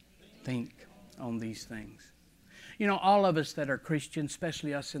word? Think on these things. You know, all of us that are Christians,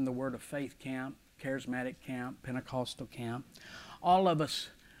 especially us in the Word of Faith camp, Charismatic camp, Pentecostal camp, all of us,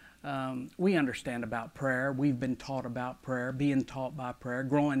 we understand about prayer. We've been taught about prayer, being taught by prayer,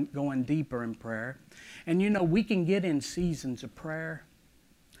 going deeper in prayer. And you know, we can get in seasons of prayer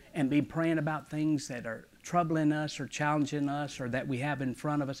and be praying about things that are troubling us or challenging us or that we have in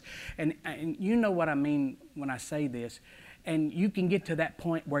front of us. And you know what I mean when I say this. And you can get to that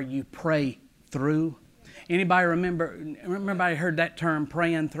point where you pray through. Anybody remember I heard that term,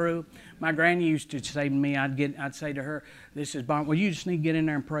 praying through? My granny used to say to me, I'd say to her, this is Barn, well, you just need to get in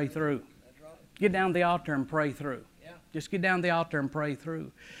there and pray through. Get down to the altar and pray through. Yeah. Just get down to the altar and pray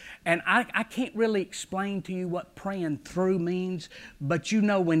through. And I can't really explain to you what praying through means, but you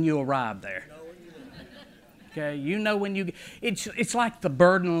know when you arrive there. Okay, you know when you, it's like the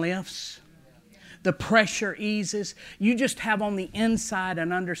burden lifts. The pressure eases. You just have on the inside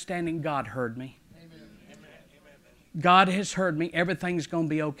an understanding, God heard me. God has heard me. Everything's going to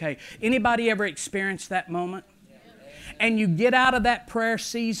be okay. Anybody ever experienced that moment? And you get out of that prayer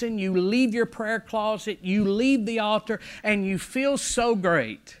season, you leave your prayer closet, you leave the altar, and you feel so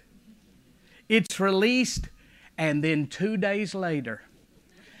great. It's released, and then 2 days later,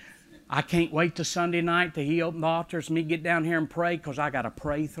 I can't wait till Sunday night till He opened the altars and me get down here and pray because I got to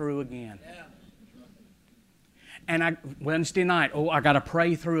pray through again. And Wednesday night, I got to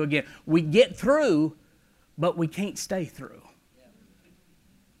pray through again. We get through, but we can't stay through.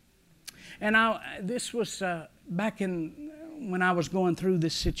 And this was back when I was going through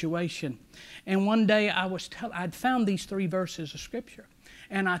this situation. And one day I'd found these 3 verses of Scripture.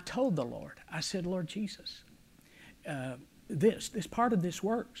 And I told the Lord, I said, Lord Jesus, this part of this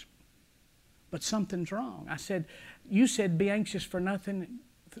works, but something's wrong. I said, you said be anxious for nothing,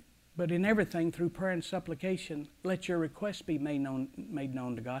 but in everything through prayer and supplication, let your requests be made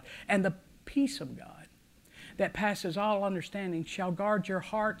known to God. And the peace of God that passes all understanding shall guard your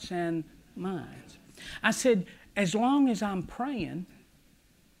hearts and minds. I said, as long as I'm praying,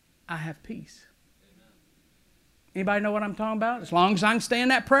 I have peace. Anybody know what I'm talking about? As long as I can stay in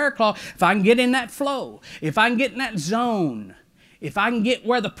that prayer closet, if I can get in that flow, if I can get in that zone, if I can get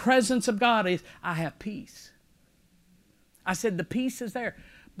where the presence of God is, I have peace. I said the peace is there.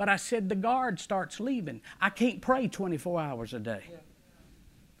 But I said the guard starts leaving. I can't pray 24 hours a day.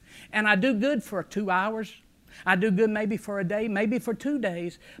 And I do good for 2 hours. I do good maybe for a day, maybe for 2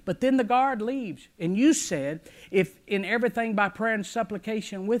 days, but then the guard leaves. And you said, if in everything by prayer and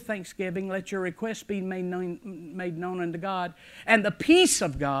supplication with thanksgiving, let your requests be made known unto God, and the peace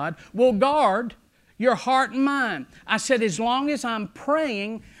of God will guard your heart and mind. I said, as long as I'm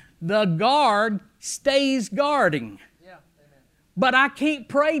praying, the guard stays guarding. Yeah, amen. But I can't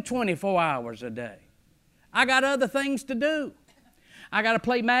pray 24 hours a day. I got other things to do. I got to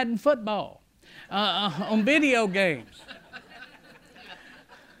play Madden football. On video games.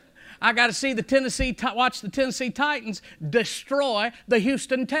 I got to see watch the Tennessee Titans destroy the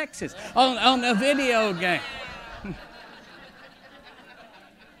Houston Texans on a video game.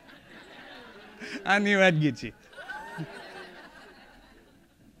 I knew I'd get you.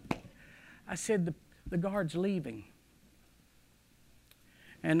 I said the guard's leaving,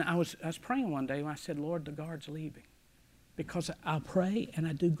 and I was praying one day and I said, Lord, the guard's leaving, because I'll pray and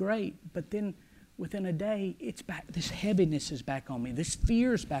I do great, but then within a day, it's back. This heaviness is back on me. This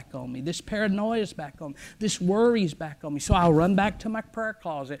fear is back on me. This paranoia is back on me. This worry is back on me. So I'll run back to my prayer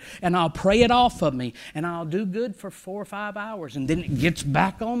closet and I'll pray it off of me. And I'll do good for 4 or 5 hours. And then it gets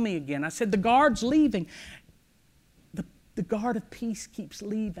back on me again. I said, the guard's leaving. The guard of peace keeps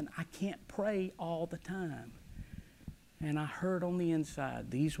leaving. I can't pray all the time. And I heard on the inside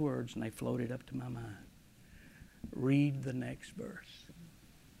these words, and they floated up to my mind. Read the next verse.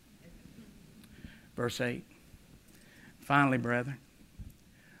 Verse 8, finally, brethren,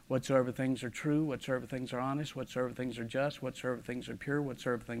 whatsoever things are true, whatsoever things are honest, whatsoever things are just, whatsoever things are pure,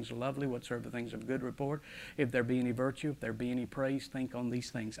 whatsoever things are lovely, whatsoever things of good report, if there be any virtue, if there be any praise, think on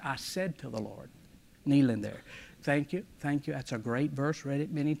these things. I said to the Lord, kneeling there, thank you, that's a great verse, read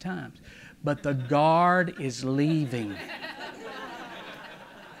it many times. But the guard is leaving.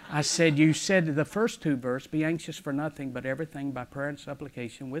 I said, you said the first 2 verses, be anxious for nothing but everything by prayer and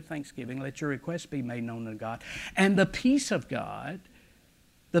supplication with thanksgiving. Let your requests be made known to God. And the peace of God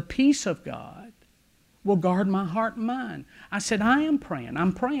will guard my heart and mind. I said, I am praying.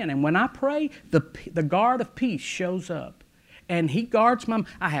 I'm praying. And when I pray, the guard of peace shows up. And He guards my mind.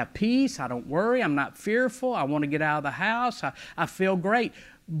 I have peace. I don't worry. I'm not fearful. I want to get out of the house. I feel great.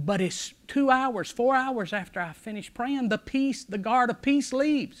 But it's 2 hours, 4 hours after I finish praying, the guard of peace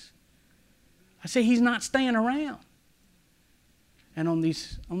leaves. I say, He's not staying around. And on the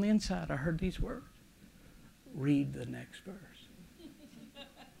inside, I heard these words. Read the next verse.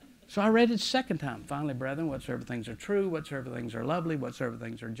 So I read it the second time. Finally, brethren, whatsoever things are true, whatsoever things are lovely, whatsoever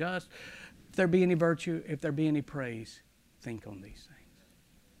things are just, if there be any virtue, if there be any praise, think on these things.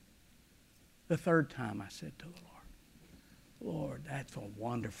 The third time I said to the Lord, Lord, that's a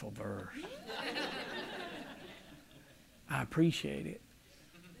wonderful verse. I appreciate it.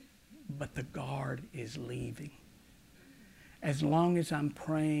 But the guard is leaving. As long as I'm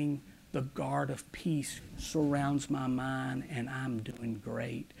praying, the guard of peace surrounds my mind and I'm doing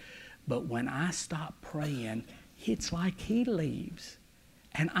great. But when I stop praying, it's like He leaves.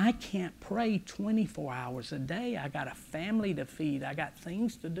 And I can't pray 24 hours a day. I got a family to feed. I got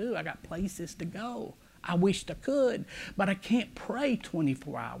things to do. I got places to go. I wished I could, but I can't pray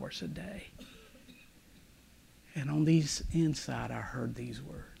 24 hours a day. And on these inside, I heard these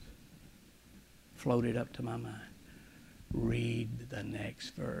words. Floated up to my mind. Read the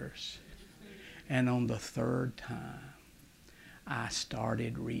next verse. And on the third time, I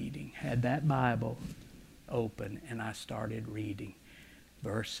started reading. Had that Bible open, and I started reading.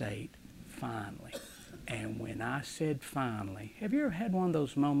 Verse 8, finally. And when I said finally, have you ever had one of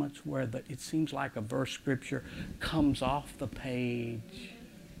those moments where it seems like a verse scripture comes off the page?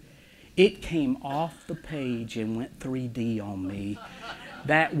 It came off the page and went 3D on me.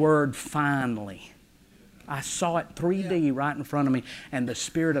 That word finally. I saw it 3D right in front of me, and the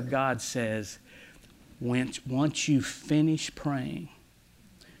Spirit of God says, once you finish praying,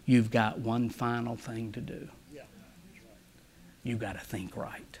 you've got one final thing to do. You've got to think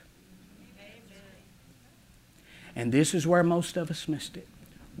right. And this is where most of us missed it.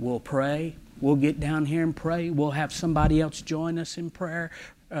 We'll pray. We'll get down here and pray. We'll have somebody else join us in prayer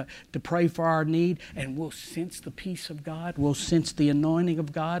to pray for our need. And we'll sense the peace of God. We'll sense the anointing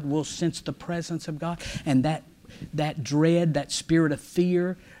of God. We'll sense the presence of God. And that dread, that spirit of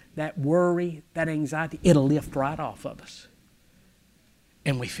fear, that worry, that anxiety, it'll lift right off of us.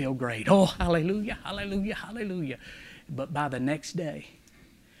 And we feel great. Oh, hallelujah, hallelujah, hallelujah. But by the next day,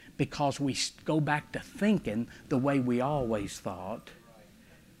 because we go back to thinking the way we always thought,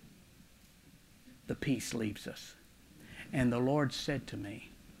 the peace leaves us. And the Lord said to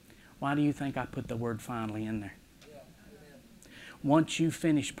me, why do you think I put the word finally in there? Once you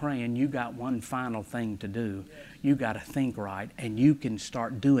finish praying, you got one final thing to do. You got to think right, and you can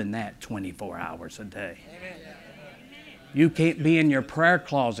start doing that 24 hours a day. You can't be in your prayer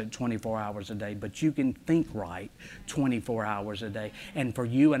closet 24 hours a day, but you can think right 24 hours a day. And for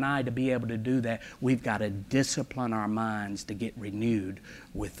you and I to be able to do that, we've got to discipline our minds to get renewed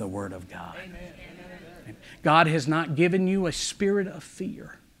with the Word of God. God has not given you a spirit of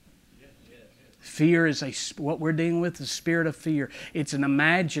fear. Fear is what we're dealing with, the spirit of fear. It's an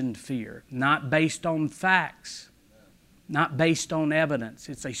imagined fear, not based on facts, not based on evidence.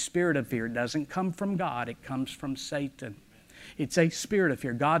 It's a spirit of fear. It doesn't come from God. It comes from Satan. It's a spirit of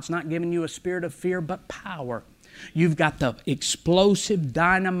fear. God's not giving you a spirit of fear, but power. You've got the explosive,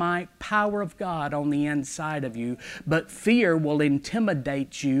 dynamite power of God on the inside of you, but fear will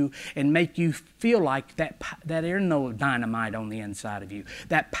intimidate you and make you feel like that there's no dynamite on the inside of you.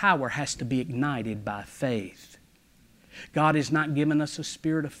 That power has to be ignited by faith. God has not given us a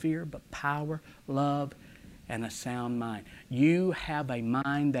spirit of fear, but power, love, and a sound mind. You have a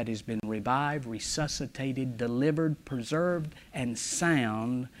mind that has been revived, resuscitated, delivered, preserved, and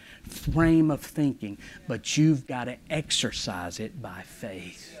sound frame of thinking. But you've got to exercise it by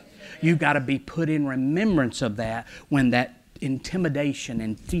faith. You've got to be put in remembrance of that when that intimidation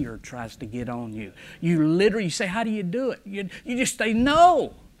and fear tries to get on you. You literally say, how do you do it? You just say,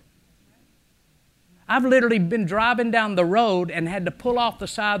 no. I've literally been driving down the road and had to pull off the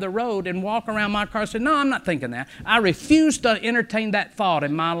side of the road and walk around my car and say, no, I'm not thinking that. I refuse to entertain that thought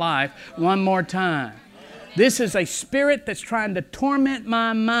in my life one more time. This is a spirit that's trying to torment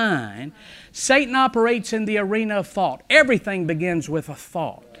my mind. Satan operates in the arena of thought. Everything begins with a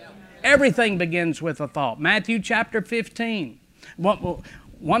thought. Everything begins with a thought. Matthew chapter 15.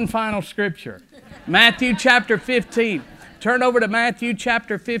 One final scripture. Matthew chapter 15. Turn over to Matthew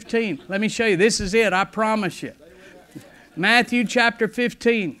chapter 15. Let me show you. This is it, I promise you. Matthew chapter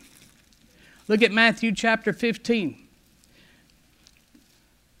 15. Look at Matthew chapter 15.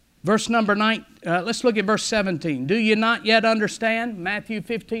 Verse number 9. Let's look at verse 17. Do you not yet understand? Matthew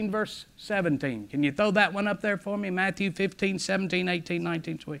 15, verse 17. Can you throw that one up there for me? Matthew 15, 17, 18,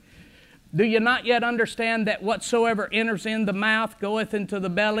 19, 20. Do you not yet understand that whatsoever enters in the mouth goeth into the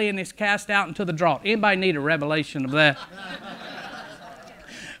belly and is cast out into the draught? Anybody need a revelation of that?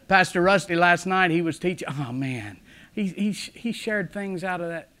 Pastor Rusty last night, he was teaching. Oh, man. He shared things out of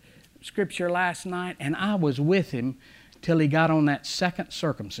that scripture last night, and I was with him till he got on that second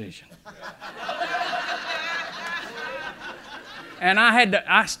circumcision. And I had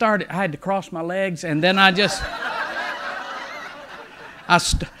to cross my legs, and then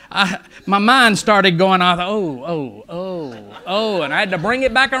my mind started going, I thought, and I had to bring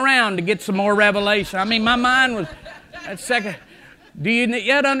it back around to get some more revelation. I mean, my mind was, that second, do you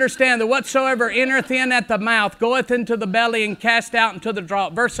yet understand that whatsoever entereth in at the mouth goeth into the belly and cast out into the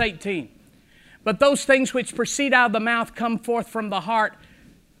draught? Verse 18. But those things which proceed out of the mouth come forth from the heart,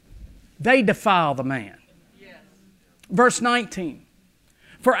 they defile the man. Yes. Verse 19.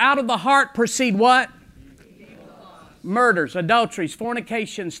 For out of the heart proceed what? Murders, adulteries,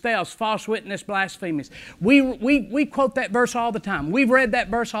 fornications, thefts, false witness, blasphemies. We quote that verse all the time. We've read that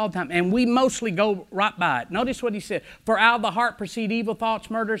verse all the time, and we mostly go right by it. Notice what he said. For out of the heart proceed evil thoughts,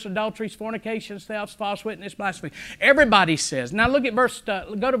 murders, adulteries, fornications, thefts, false witness, blasphemy. Everybody says. Now look at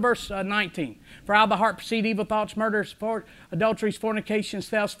go to verse 19. For out of the heart proceed evil thoughts, murders, adulteries, fornications,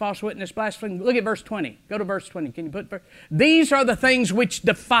 thefts, false witness, blasphemy. Look at verse 20. Go to verse 20. Can you put these are the things which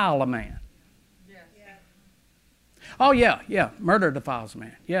defile a man. Oh, yeah, murder defiles a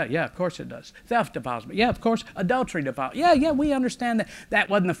man. Yeah, of course it does. Theft defiles a man. Yeah, of course, adultery defiles. Yeah, we understand that. That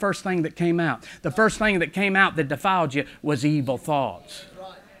wasn't the first thing that came out. The first thing that came out that defiled you was evil thoughts.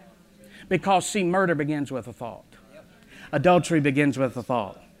 Because, see, murder begins with a thought. Adultery begins with a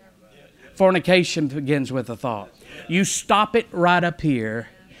thought. Fornication begins with a thought. You stop it right up here,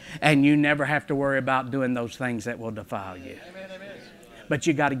 and you never have to worry about doing those things that will defile you. But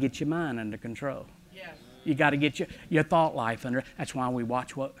you got to get your mind under control. You got to get your thought life under. That's why we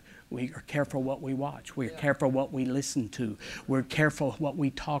are careful what we watch. We're careful what we listen to. We're careful what we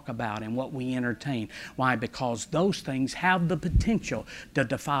talk about and what we entertain. Why? Because those things have the potential to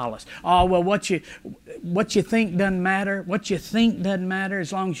defile us. Oh, well, what you think doesn't matter. What you think doesn't matter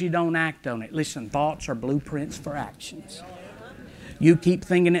as long as you don't act on it. Listen, thoughts are blueprints for actions. You keep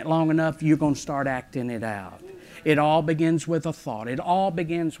thinking it long enough, you're going to start acting it out. It all begins with a thought. It all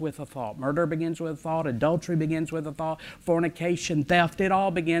begins with a thought. Murder begins with a thought. Adultery begins with a thought. Fornication, theft, it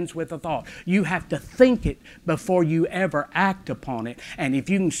all begins with a thought. You have to think it before you ever act upon it. And if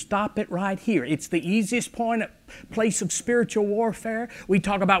you can stop it right here, it's the easiest place of spiritual warfare. We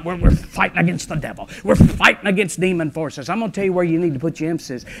talk about when we're fighting against the devil. We're fighting against demon forces. I'm going to tell you where you need to put your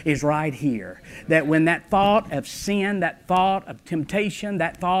emphasis is right here. That when that thought of sin, that thought of temptation,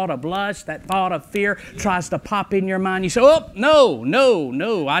 that thought of lust, that thought of fear tries to pop in your mind, you say, oh,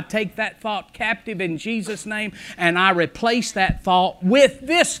 no. I take that thought captive in Jesus' name and I replace that thought with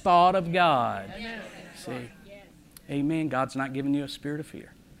this thought of God. Amen. See? Amen. God's not giving you a spirit of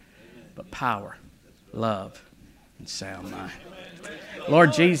fear, but power, love, and sound mind.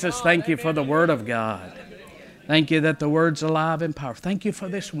 Lord Jesus, thank you for the Word of God. Thank you that the Word's alive and powerful. Thank you for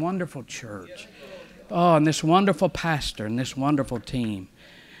this wonderful church. Oh, and this wonderful pastor and this wonderful team.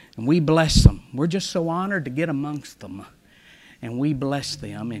 And we bless them. We're just so honored to get amongst them. And we bless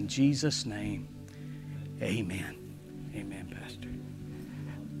them in Jesus' name. Amen. Amen, Pastor.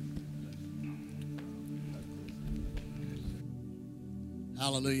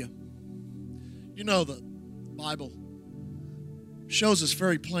 Hallelujah. You know, the Bible shows us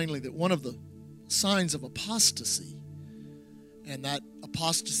very plainly that one of the signs of apostasy, and that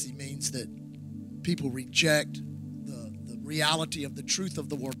apostasy means that people reject the reality of the truth of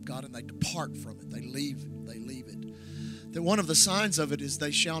the Word of God and they depart from it. They leave it. That one of the signs of it is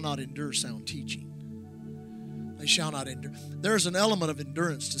they shall not endure sound teaching. They shall not endure. There's an element of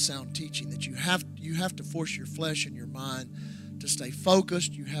endurance to sound teaching that you have to force your flesh and your mind to stay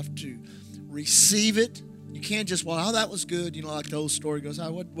focused. You have to receive it. You can't just, well, that was good. You know, like the old story goes,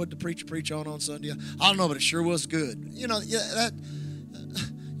 what did the preacher preach on Sunday? I don't know, but it sure was good. You know,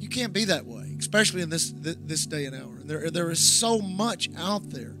 you can't be that way, especially in this day and hour. There is so much out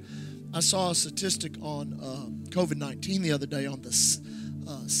there. I saw a statistic on COVID-19 the other day on the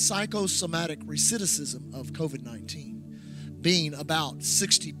psychosomatic recidivism of COVID-19 being about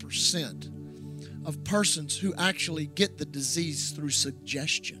 60% of persons who actually get the disease through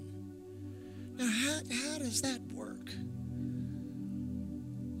suggestion. Now, how does that work?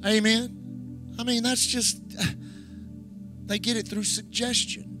 Amen? I mean, that's just, they get it through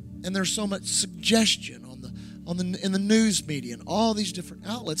suggestion. And there's so much suggestion in the news media and all these different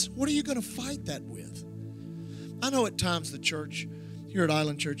outlets. What are you going to fight that with? I know at times the church, here at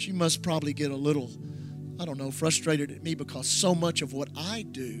Island Church, you must probably get a little, I don't know, frustrated at me because so much of what I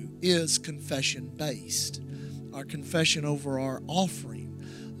do is confession-based. Our confession over our offering.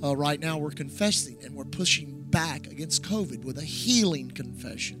 Right now we're confessing and we're pushing back against COVID with a healing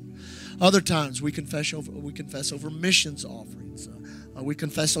confession. Other times we confess over missions offerings. We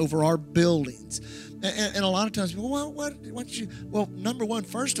confess over our buildings. And a lot of times people, well, number one,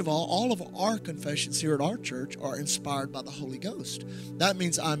 first of all of our confessions here at our church are inspired by the Holy Ghost. That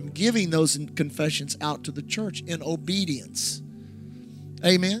means I'm giving those confessions out to the church in obedience.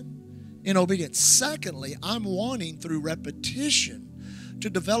 Amen? In obedience. Secondly, I'm wanting through repetition to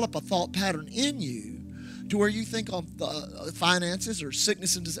develop a thought pattern in you to where you think on finances or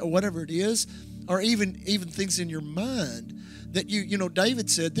sickness and or whatever it is, or even things in your mind that you know, David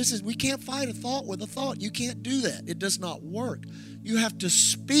said, we can't fight a thought with a thought. You can't do that. It does not work. You have to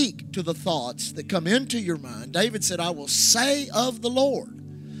speak to the thoughts that come into your mind. David said, I will say of the Lord.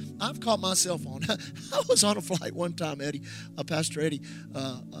 I've caught myself on. I was on a flight one time, Pastor Eddie,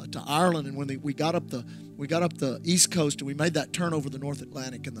 to Ireland, and when we got up the East Coast and we made that turn over the North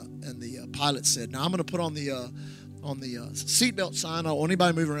Atlantic, and the pilot said, "Now I'm going to put on the seatbelt sign. I don't want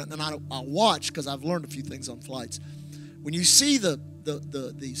anybody moving around." And I watch because I've learned a few things on flights. When you see the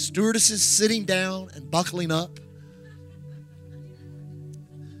stewardesses sitting down and buckling up,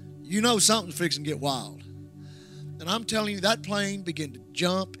 you know something's fixing to get wild. And I'm telling you, that plane began to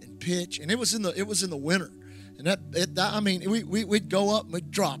jump and pitch, and it was in the winter. And we'd go up and we'd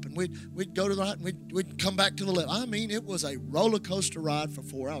drop, and we'd go to the right and we'd come back to the left. I mean, it was a roller coaster ride for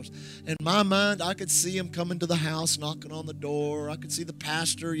 4 hours. In my mind, I could see him coming to the house, knocking on the door. I could see the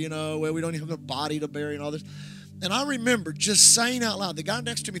pastor, you know, where we don't even have a body to bury and all this. And I remember just saying out loud, the guy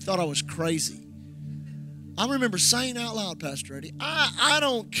next to me thought I was crazy. I remember saying out loud, Pastor Eddie, I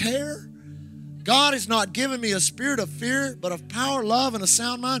don't care. God has not given me a spirit of fear, but of power, love, and a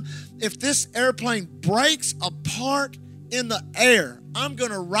sound mind. If this airplane breaks apart in the air, I'm going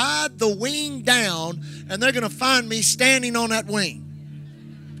to ride the wing down, and they're going to find me standing on that wing.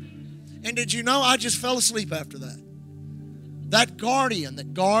 And did you know I just fell asleep after that? That guardian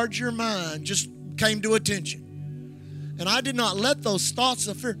that guards your mind just came to attention. And I did not let those thoughts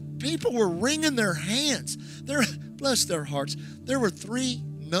of fear. People were wringing their hands. Bless their hearts. There were 3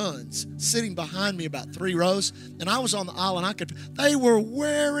 nuns sitting behind me about 3 rows, and I was on the aisle, and they were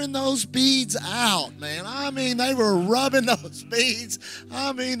wearing those beads out, man. I mean, they were rubbing those beads.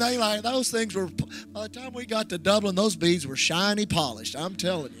 I mean, those things were, by the time we got to Dublin, those beads were shiny polished. I'm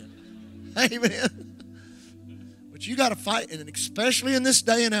telling you. Amen. But you got to fight, and especially in this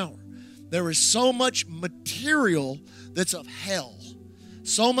day and hour, there is so much material that's of hell,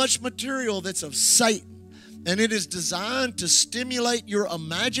 so much material that's of Satan. And it is designed to stimulate your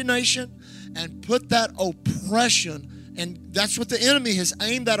imagination and put that oppression, and that's what the enemy has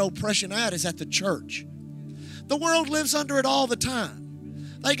aimed that oppression at, is at the church. The world lives under it all the time.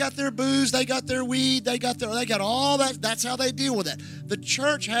 They got their booze, they got their weed, they got all that. That's how they deal with it. The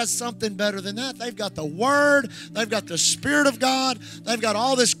church has something better than that. They've got the Word, they've got the Spirit of God, they've got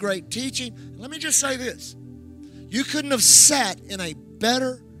all this great teaching. Let me just say this. You couldn't have sat in a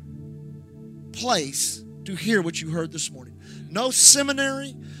better place to hear what you heard this morning. No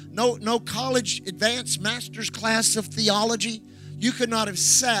seminary, no college advanced master's class of theology. You could not have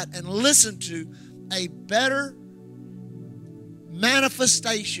sat and listened to a better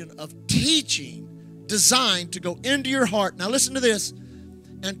manifestation of teaching designed to go into your heart. Now listen to this,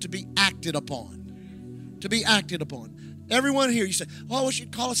 and to be acted upon. To be acted upon. Everyone here, you say, oh, we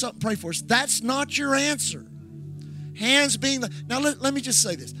should call us up and pray for us. That's not your answer. Hands being now let me just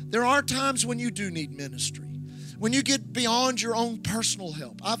say this. There are times when you do need ministry. When you get beyond your own personal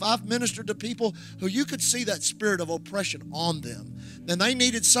help. I've ministered to people who you could see that spirit of oppression on them. Then they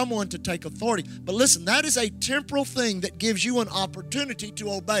needed someone to take authority. But listen, that is a temporal thing that gives you an opportunity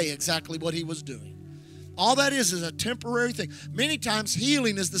to obey exactly what he was doing. All that is a temporary thing. Many times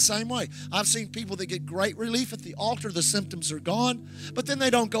healing is the same way. I've seen people that get great relief at the altar, the symptoms are gone, but then they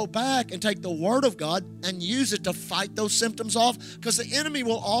don't go back and take the Word of God and use it to fight those symptoms off, because the enemy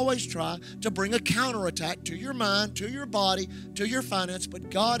will always try to bring a counterattack to your mind, to your body, to your finance, but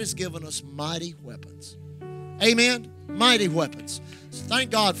God has given us mighty weapons. Amen? Mighty weapons. So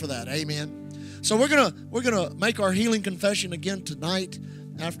thank God for that. Amen. So we're gonna make our healing confession again tonight.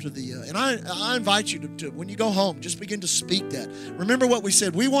 After and I invite you to, when you go home, just begin to speak that. Remember what we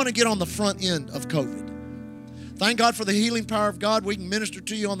said. We want to get on the front end of COVID. Thank God for the healing power of God. We can minister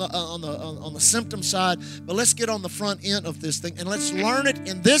to you on the symptom side, but let's get on the front end of this thing, and let's learn it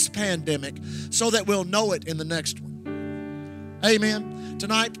in this pandemic so that we'll know it in the next one. Amen.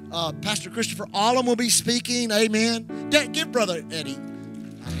 Tonight, Pastor Christopher Allam will be speaking. Amen. Give Brother Eddie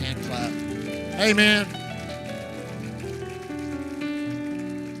a hand clap. Amen.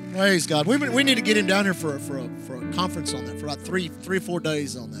 Praise God. We need to get him down here for a conference on that, for about three or 4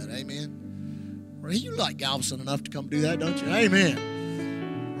 days on that. Amen. You like Galveston enough to come do that, don't you?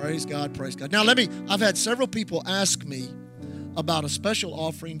 Amen. Praise God. Praise God. Now I've had several people ask me about a special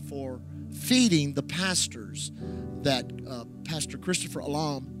offering for feeding the pastors that Pastor Christopher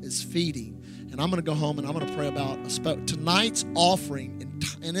Allam is feeding. And I'm going to go home and I'm going to pray about tonight's offering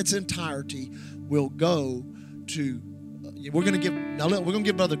in its entirety will go to. We're going to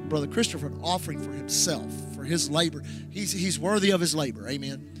give Brother Christopher an offering for himself, for his labor. He's worthy of his labor.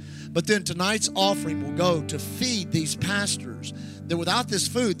 Amen. But then tonight's offering will go to feed these pastors that without this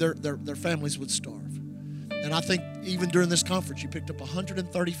food, their families would starve. And I think even during this conference, you picked up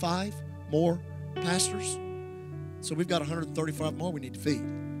 135 more pastors. So we've got 135 more we need to feed.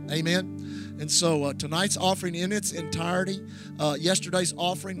 Amen. And so tonight's offering in its entirety, yesterday's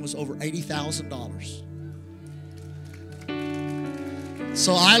offering was over $80,000.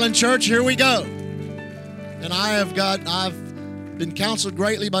 So Island Church, here we go. And I've been counseled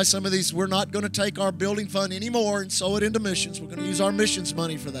greatly by some of these. We're not going to take our building fund anymore and sow it into missions. We're going to use our missions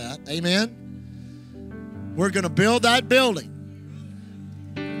money for that. Amen. We're going to build that building.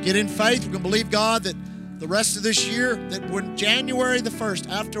 Get in faith. We're going to believe God that the rest of this year, that when January the 1st,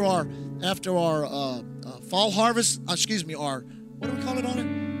 after our fall harvest, what do we call it on it?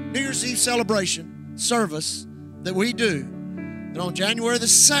 New Year's Eve celebration service that we do. And on January the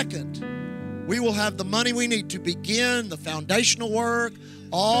 2nd, we will have the money we need to begin the foundational work,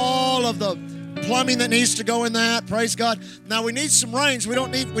 all of the plumbing that needs to go in that. Praise God. Now we need some rains. We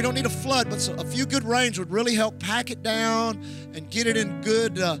don't need a flood, but a few good rains would really help pack it down and get it in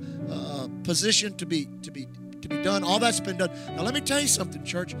good position to be done. All that's been done. Now let me tell you something,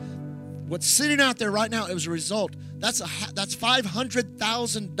 church. What's sitting out there right now is a result. That's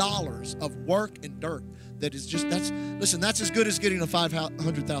 $500,000 of work and dirt. That's as good as getting a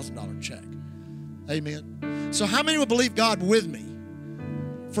 $500,000 check. Amen. So how many would believe God with me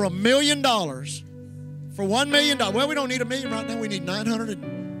for $1 million, for $1 million? Well, we don't need $1 million right now. We need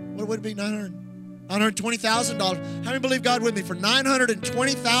 $920,000. How many believe God with me for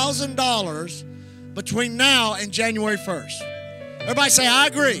 $920,000 between now and January 1st? Everybody say, I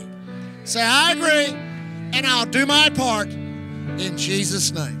agree. Say, I agree, and I'll do my part in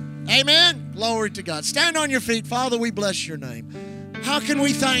Jesus' name. Amen. Glory to God. Stand on your feet. Father, we bless your name. How can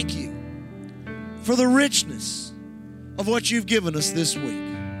we thank you for the richness of what you've given us this week?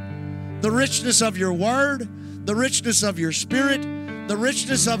 The richness of your word, the richness of your spirit, the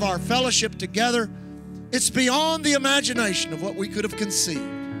richness of our fellowship together. It's beyond the imagination of what we could have conceived.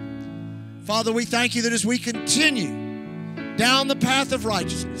 Father, we thank you that as we continue down the path of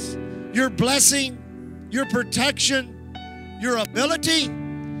righteousness, your blessing, your protection, your ability,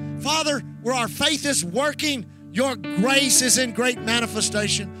 Father, where our faith is working, your grace is in great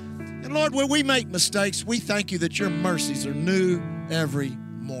manifestation. And Lord, where we make mistakes, we thank you that your mercies are new every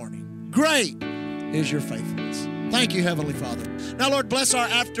morning. Great is your faithfulness. Thank you, Heavenly Father. Now, Lord, bless our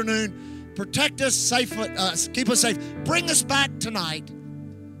afternoon. Protect us, keep us safe. Bring us back tonight,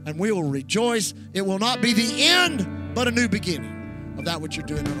 and we will rejoice. It will not be the end, but a new beginning of that which you're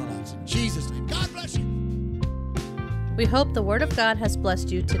doing in our lives. In Jesus' name, God bless you. We hope the Word of God has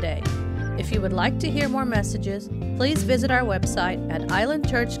blessed you today. If you would like to hear more messages, please visit our website at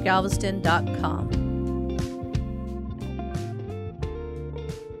islandchurchgalveston.com.